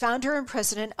Woodson, founder and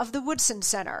president of the Woodson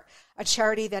Center, a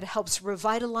charity that helps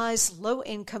revitalize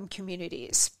low-income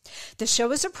communities. The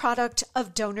show is a product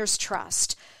of Donors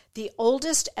Trust, the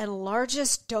oldest and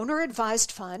largest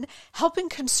donor-advised fund helping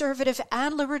conservative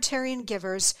and libertarian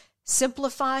givers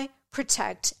simplify,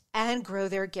 protect, and grow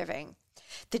their giving.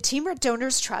 The team at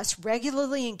Donors Trust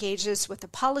regularly engages with the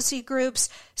policy groups,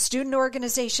 student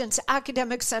organizations,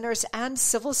 academic centers, and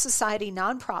civil society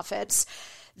nonprofits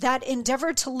that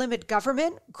endeavor to limit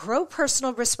government, grow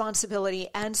personal responsibility,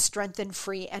 and strengthen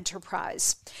free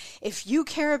enterprise. If you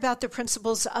care about the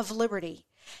principles of liberty,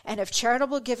 and if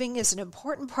charitable giving is an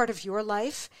important part of your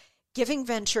life, Giving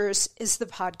Ventures is the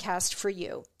podcast for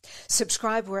you.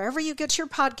 Subscribe wherever you get your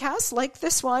podcasts, like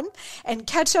this one, and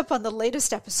catch up on the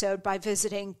latest episode by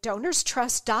visiting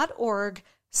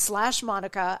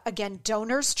donorstrust.org/Monica. Again,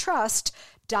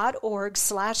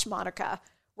 donorstrust.org/Monica.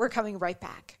 We're coming right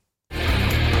back.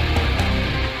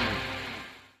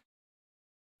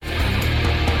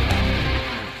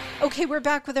 Okay, we're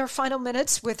back with our final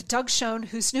minutes with Doug Schoen,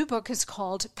 whose new book is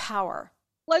called Power.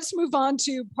 Let's move on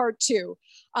to part two,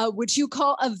 which you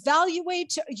call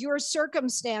Evaluate Your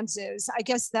Circumstances. I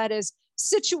guess that is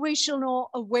situational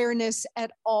awareness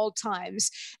at all times.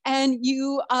 And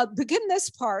you begin this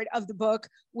part of the book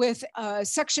with a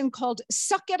section called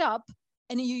Suck It Up,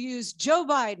 and you use Joe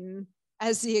Biden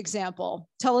as the example.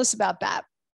 Tell us about that.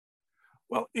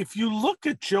 Well, if you look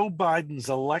at Joe Biden's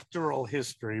electoral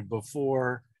history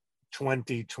before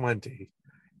 2020,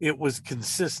 it was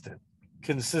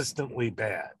consistently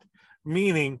bad,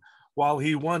 meaning while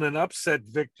he won an upset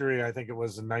victory, I think it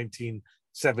was in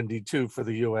 1972 for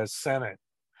the US Senate,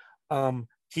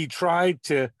 he tried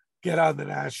to get on the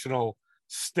national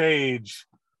stage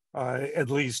at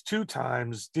least 2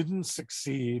 times, didn't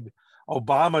succeed.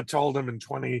 Obama told him in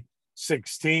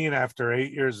 2016, after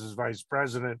 8 years as vice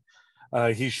president,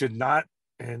 he should not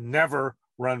and never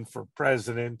run for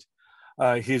president.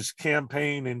 His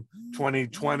campaign in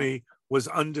 2020 was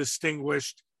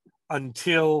undistinguished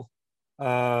until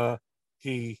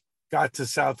he got to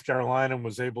South Carolina and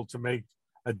was able to make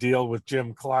a deal with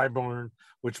Jim Clyburn,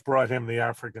 which brought him the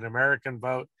African-American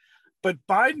vote. But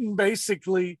Biden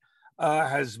basically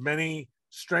has many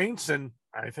strengths, and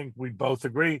I think we both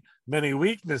agree, many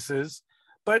weaknesses,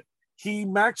 but he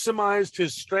maximized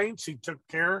his strengths. He took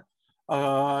care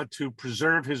to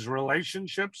preserve his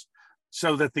relationships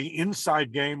so that the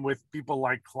inside game with people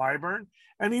like Clyburn,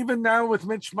 and even now with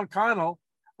Mitch McConnell,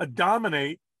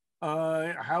 dominate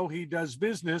how he does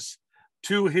business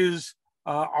to his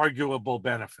arguable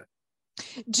benefit.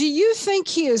 Do you think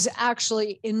he is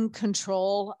actually in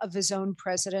control of his own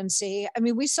presidency? I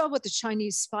mean, we saw with the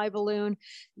Chinese spy balloon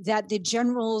that the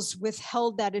generals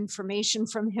withheld that information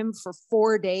from him for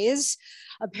 4 days,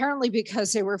 apparently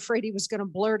because they were afraid he was going to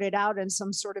blurt it out in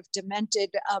some sort of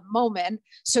demented moment.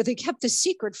 So they kept the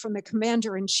secret from the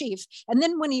commander in chief. And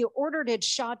then when he ordered it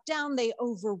shot down, they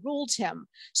overruled him.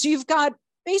 So you've got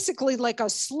basically like a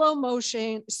slow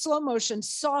motion,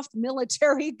 soft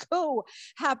military coup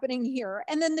happening here.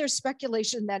 And then there's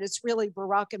speculation that it's really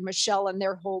Barack and Michelle and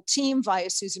their whole team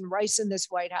via Susan Rice in this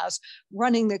White House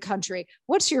running the country.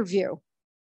 What's your view?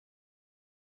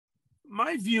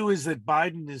 My view is that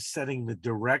Biden is setting the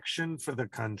direction for the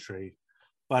country,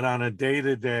 but on a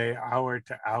day-to-day,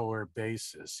 hour-to-hour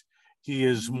basis. He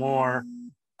is more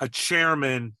a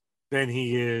chairman than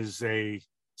he is a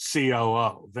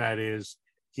COO. That is,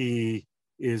 he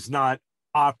is not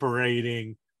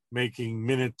operating, making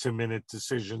minute-to-minute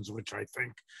decisions, which I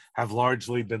think have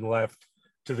largely been left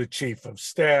to the chief of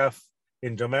staff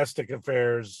in domestic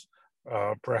affairs,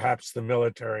 perhaps the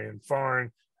military and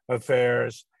foreign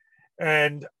affairs.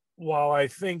 And while I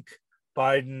think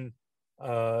Biden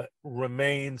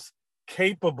remains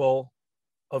capable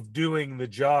of doing the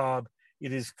job,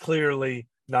 it is clearly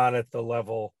not at the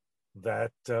level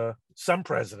that some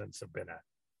presidents have been at.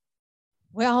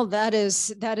 Well, that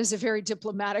is a very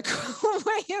diplomatic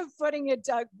way of putting it,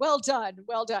 Doug. Well done.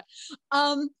 Well done.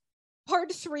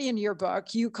 Part 3 in your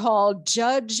book, you call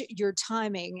Judge Your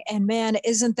Timing. And man,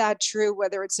 isn't that true,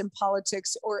 whether it's in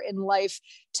politics or in life?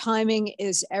 Timing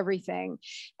is everything.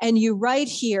 And you write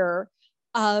here,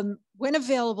 when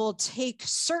available, take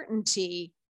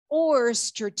certainty or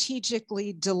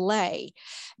strategically delay.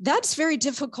 That's very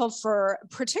difficult for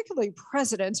particularly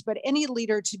presidents, but any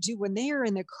leader to do when they are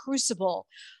in the crucible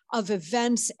of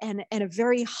events and a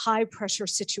very high pressure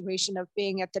situation of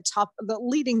being at the top,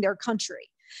 leading their country.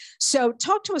 So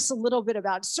talk to us a little bit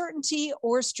about certainty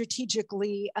or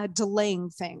strategically delaying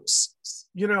things.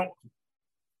 You know,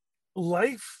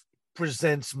 life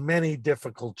presents many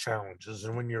difficult challenges.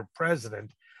 And when you're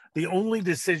president, the only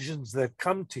decisions that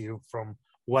come to you from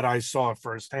what I saw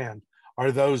firsthand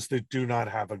are those that do not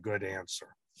have a good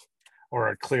answer or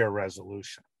a clear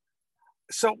resolution.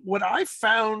 So what I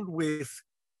found with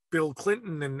Bill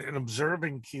Clinton and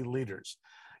observing key leaders,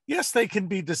 yes, they can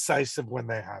be decisive when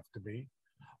they have to be,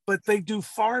 but they do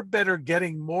far better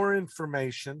getting more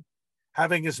information,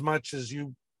 having as much, as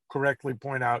you correctly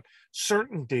point out,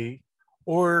 certainty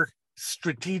or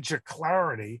strategic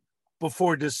clarity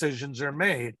before decisions are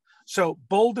made. So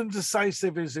bold and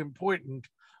decisive is important,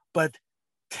 but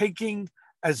taking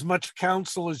as much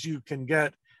counsel as you can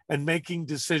get and making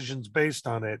decisions based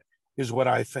on it is what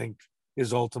I think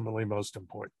is ultimately most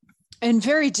important. And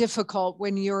very difficult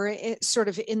when you're sort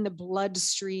of in the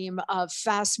bloodstream of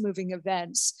fast moving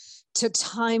events to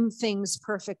time things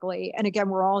perfectly. And again,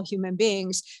 we're all human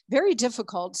beings, very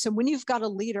difficult. So when you've got a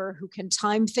leader who can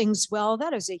time things well,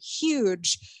 that is a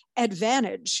huge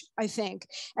advantage, I think.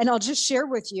 And I'll just share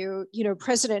with you,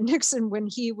 President Nixon, when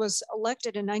he was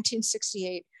elected in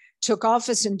 1968, took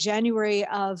office in January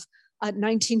of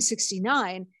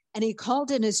 1969, and he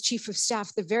called in his chief of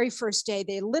staff the very first day.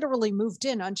 They literally moved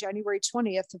in on January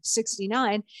 20th of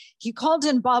 69. He called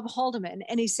in Bob Haldeman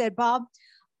and he said, Bob,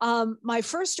 my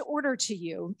first order to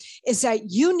you is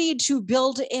that you need to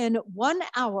build in 1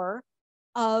 hour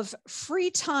of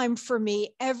free time for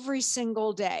me every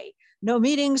single day. No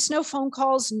meetings, no phone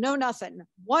calls, no nothing,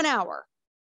 1 hour.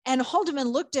 And Haldeman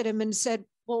looked at him and said,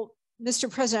 well, Mr.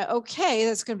 President, okay,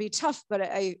 that's going to be tough, but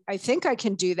I think I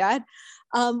can do that.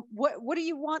 What do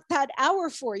you want that hour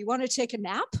for? You want to take a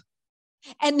nap?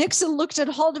 And Nixon looked at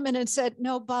Haldeman and said,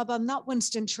 no, Bob, I'm not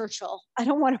Winston Churchill. I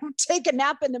don't want to take a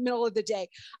nap in the middle of the day.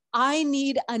 I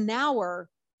need an hour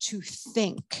to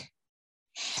think.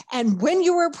 And when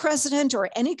you are president or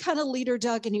any kind of leader,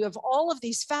 Doug, and you have all of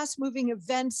these fast moving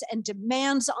events and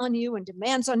demands on you and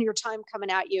demands on your time coming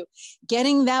at you,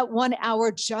 getting that 1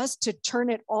 hour just to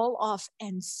turn it all off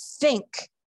and think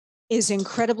is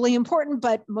incredibly important,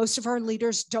 but most of our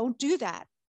leaders don't do that.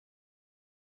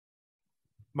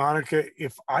 Monica,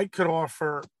 if I could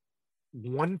offer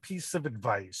one piece of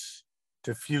advice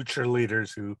to future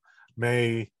leaders who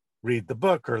may read the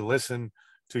book or listen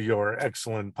to your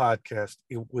excellent podcast,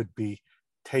 it would be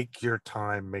take your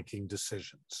time making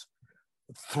decisions.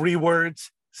 3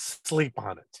 words, sleep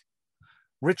on it.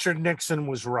 Richard Nixon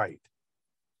was right.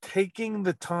 Taking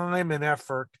the time and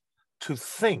effort to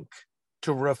think,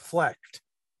 to reflect,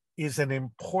 is an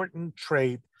important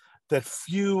trait that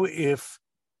few, if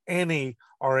any,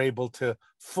 are able to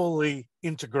fully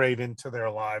integrate into their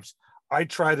lives. I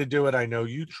try to do it. I know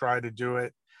you try to do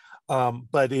it.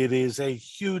 But it is a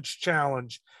huge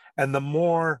challenge. And the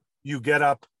more you get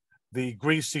up the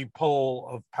greasy pole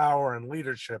of power and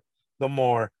leadership, the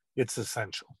more it's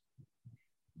essential.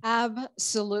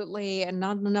 Absolutely. And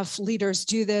not enough leaders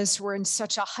do this. We're in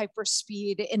such a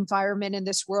hyperspeed environment in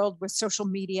this world with social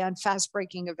media and fast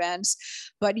breaking events.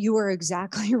 But you are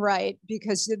exactly right,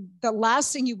 because the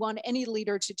last thing you want any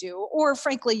leader to do, or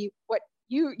frankly, what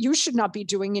you should not be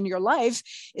doing in your life,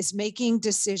 is making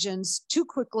decisions too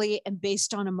quickly and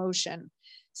based on emotion.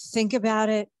 Think about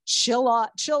it, chill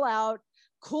out,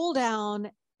 cool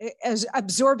down,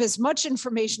 absorb as much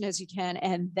information as you can,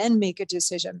 and then make a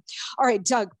decision. All right,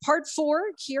 Doug, part 4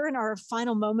 here in our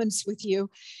final moments with you.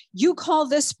 You call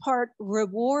this part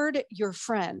Reward Your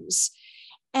Friends.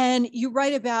 And you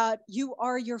write about you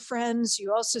are your friends.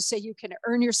 You also say you can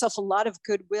earn yourself a lot of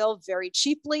goodwill very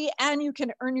cheaply, and you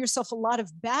can earn yourself a lot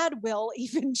of bad will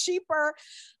even cheaper.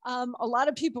 A lot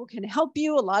of people can help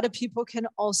you. A lot of people can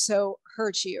also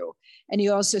hurt you. And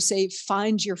you also say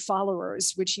find your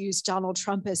followers, which you use Donald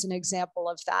Trump as an example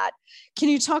of that. Can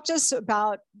you talk to us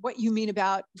about what you mean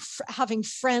about having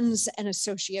friends and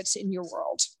associates in your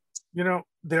world? You know,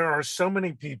 there are so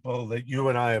many people that you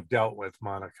and I have dealt with,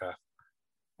 Monica,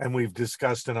 and we've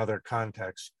discussed in other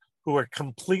contexts, who are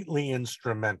completely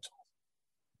instrumental.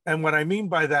 And what I mean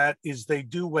by that is they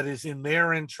do what is in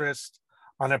their interest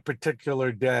on a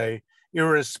particular day,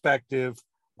 irrespective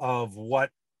of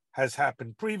what has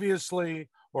happened previously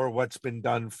or what's been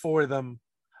done for them.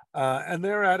 And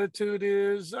their attitude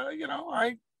is,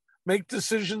 I make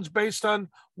decisions based on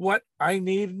what I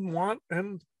need and want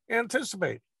and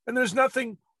anticipate. And there's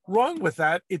nothing wrong with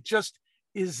that. It just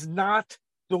is not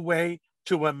the way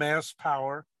to amass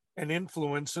power and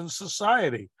influence in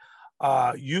society.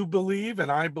 You believe,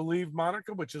 and I believe,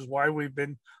 Monica, which is why we've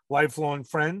been lifelong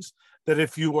friends, that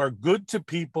if you are good to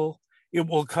people, it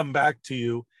will come back to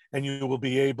you and you will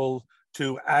be able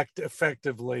to act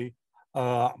effectively,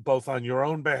 both on your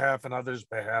own behalf and others'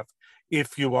 behalf,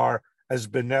 if you are as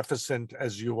beneficent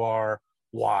as you are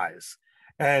wise.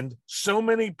 And so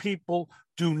many people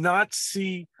do not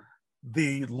see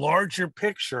the larger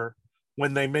picture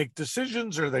when they make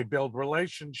decisions or they build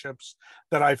relationships,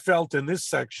 that I felt in this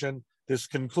section, this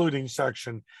concluding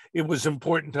section, it was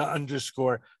important to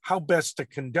underscore how best to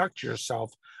conduct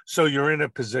yourself so you're in a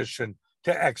position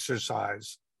to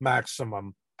exercise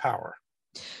maximum power.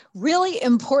 Really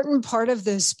important part of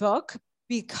this book,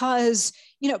 because,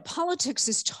 politics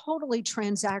is totally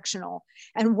transactional.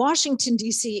 And Washington,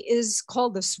 D.C. is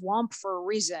called the swamp for a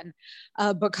reason,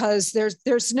 because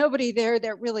there's nobody there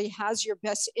that really has your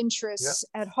best interests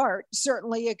at heart,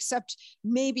 certainly, except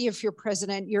maybe if you're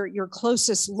president, your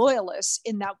closest loyalists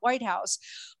in that White House.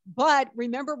 But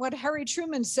remember what Harry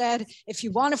Truman said, if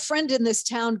you want a friend in this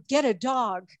town, get a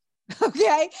dog.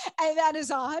 Okay. And that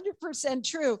is 100%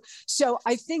 true. So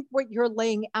I think what you're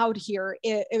laying out here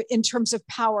in terms of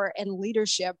power and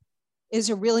leadership is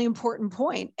a really important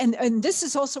point. And this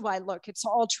is also why, look, it's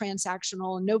all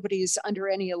transactional and nobody's under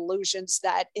any illusions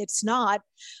that it's not.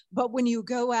 But when you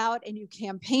go out and you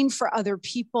campaign for other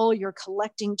people, you're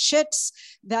collecting chits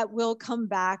that will come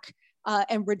back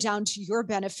and redound to your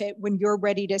benefit when you're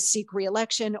ready to seek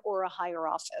reelection or a higher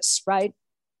office, right?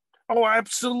 Oh,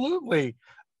 absolutely.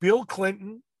 Bill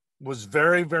Clinton was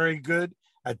very, very good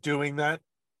at doing that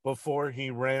before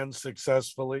he ran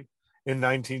successfully in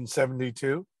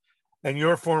 1972. And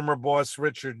your former boss,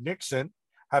 Richard Nixon,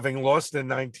 having lost in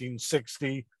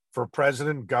 1960 for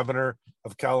president, governor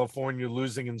of California,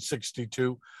 losing in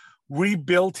 62,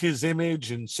 rebuilt his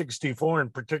image in 64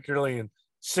 and particularly in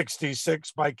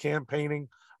 66 by campaigning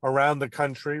around the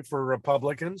country for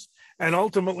Republicans, and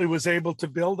ultimately was able to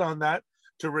build on that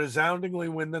to resoundingly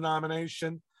win the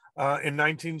nomination in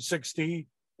 1968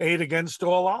 against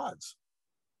all odds.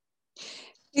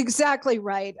 Exactly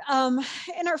right.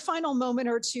 In our final moment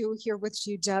or two here with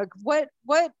you, Doug,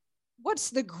 what's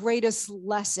the greatest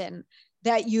lesson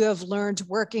that you have learned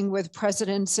working with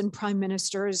presidents and prime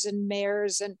ministers and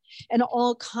mayors and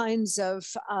all kinds of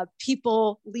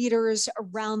people, leaders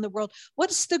around the world?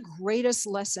 What's the greatest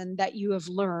lesson that you have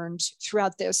learned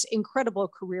throughout this incredible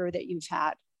career that you've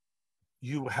had?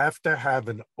 You have to have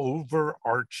an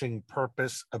overarching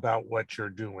purpose about what you're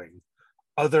doing.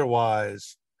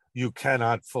 Otherwise, you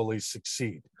cannot fully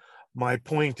succeed. My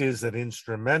point is that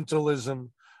instrumentalism,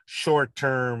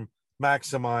 short-term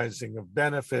maximizing of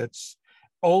benefits,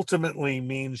 ultimately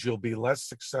means you'll be less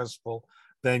successful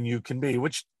than you can be,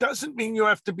 which doesn't mean you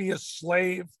have to be a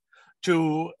slave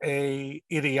to an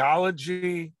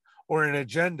ideology or an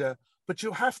agenda, but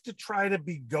you have to try to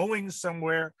be going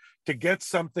somewhere to get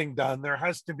something done. There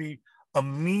has to be a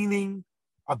meaning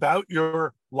about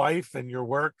your life and your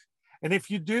work. And if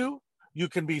you do, you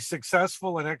can be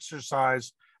successful and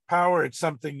exercise power. It's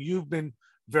something you've been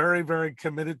very, very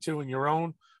committed to in your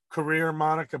own career.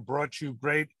 Monica, brought you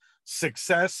great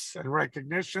success and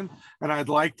recognition. And I'd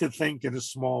like to think in a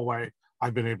small way,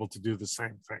 I've been able to do the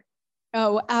same thing.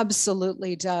 Oh,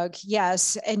 absolutely, Doug.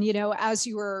 Yes. And, as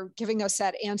you were giving us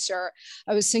that answer,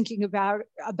 I was thinking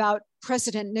about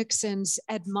President Nixon's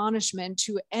admonishment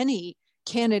to any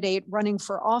candidate running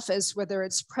for office, whether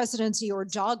it's presidency or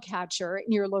dog catcher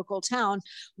in your local town,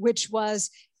 which was,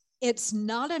 it's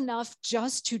not enough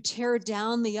just to tear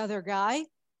down the other guy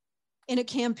in a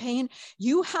campaign.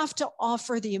 You have to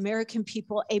offer the American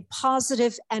people a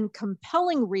positive and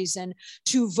compelling reason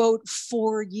to vote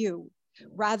for you,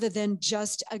 rather than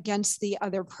just against the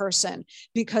other person,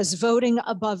 because voting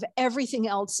above everything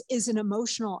else is an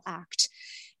emotional act.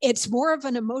 It's more of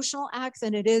an emotional act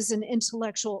than it is an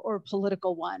intellectual or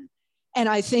political one. And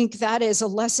I think that is a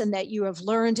lesson that you have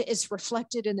learned, is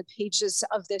reflected in the pages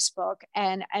of this book.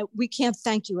 And we can't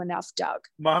thank you enough, Doug.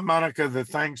 Monica, the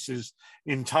thanks is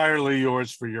entirely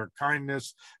yours for your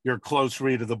kindness, your close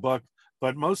read of the book,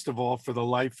 but most of all for the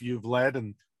life you've led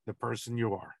and the person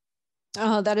you are.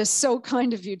 Oh, that is so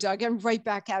kind of you, Doug. And right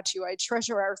back at you. I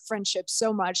treasure our friendship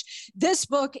so much. This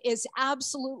book is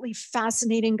absolutely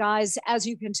fascinating, guys. As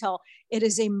you can tell, it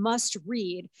is a must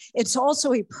read. It's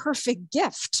also a perfect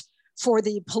gift for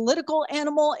the political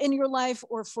animal in your life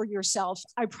or for yourself.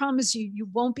 I promise you, you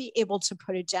won't be able to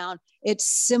put it down. It's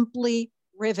simply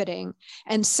riveting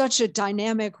and such a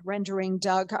dynamic rendering,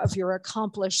 Doug, of your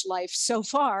accomplished life so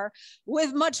far,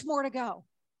 with much more to go.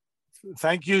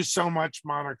 Thank you so much,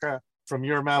 Monica. From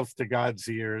your mouth to God's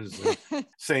ears.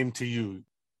 Same to you.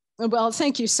 Well,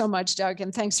 thank you so much, Doug,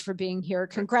 and thanks for being here.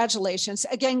 Congratulations.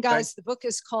 Again, guys, the book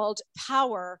is called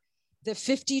Power, The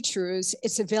 50 Truths.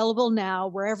 It's available now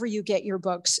wherever you get your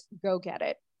books. Go get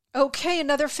it. Okay,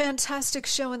 another fantastic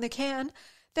show in the can.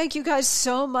 Thank you guys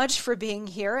so much for being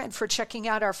here and for checking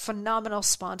out our phenomenal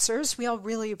sponsors. We all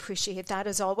really appreciate that,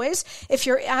 as always. If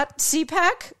you're at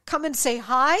CPAC, come and say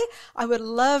hi. I would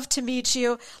love to meet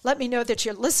you. Let me know that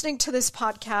you're listening to this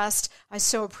podcast. I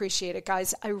so appreciate it,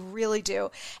 guys. I really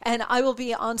do. And I will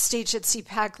be on stage at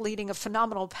CPAC leading a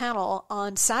phenomenal panel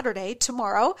on Saturday,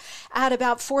 tomorrow, at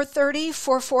about 4:30,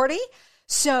 4:40.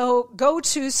 So go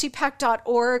to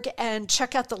cpac.org and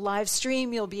check out the live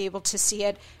stream. You'll be able to see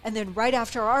it. And then right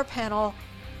after our panel,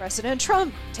 President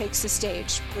Trump takes the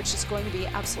stage, which is going to be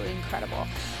absolutely incredible.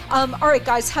 All right,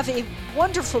 guys, have a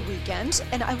wonderful weekend,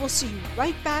 and I will see you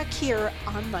right back here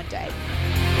on Monday.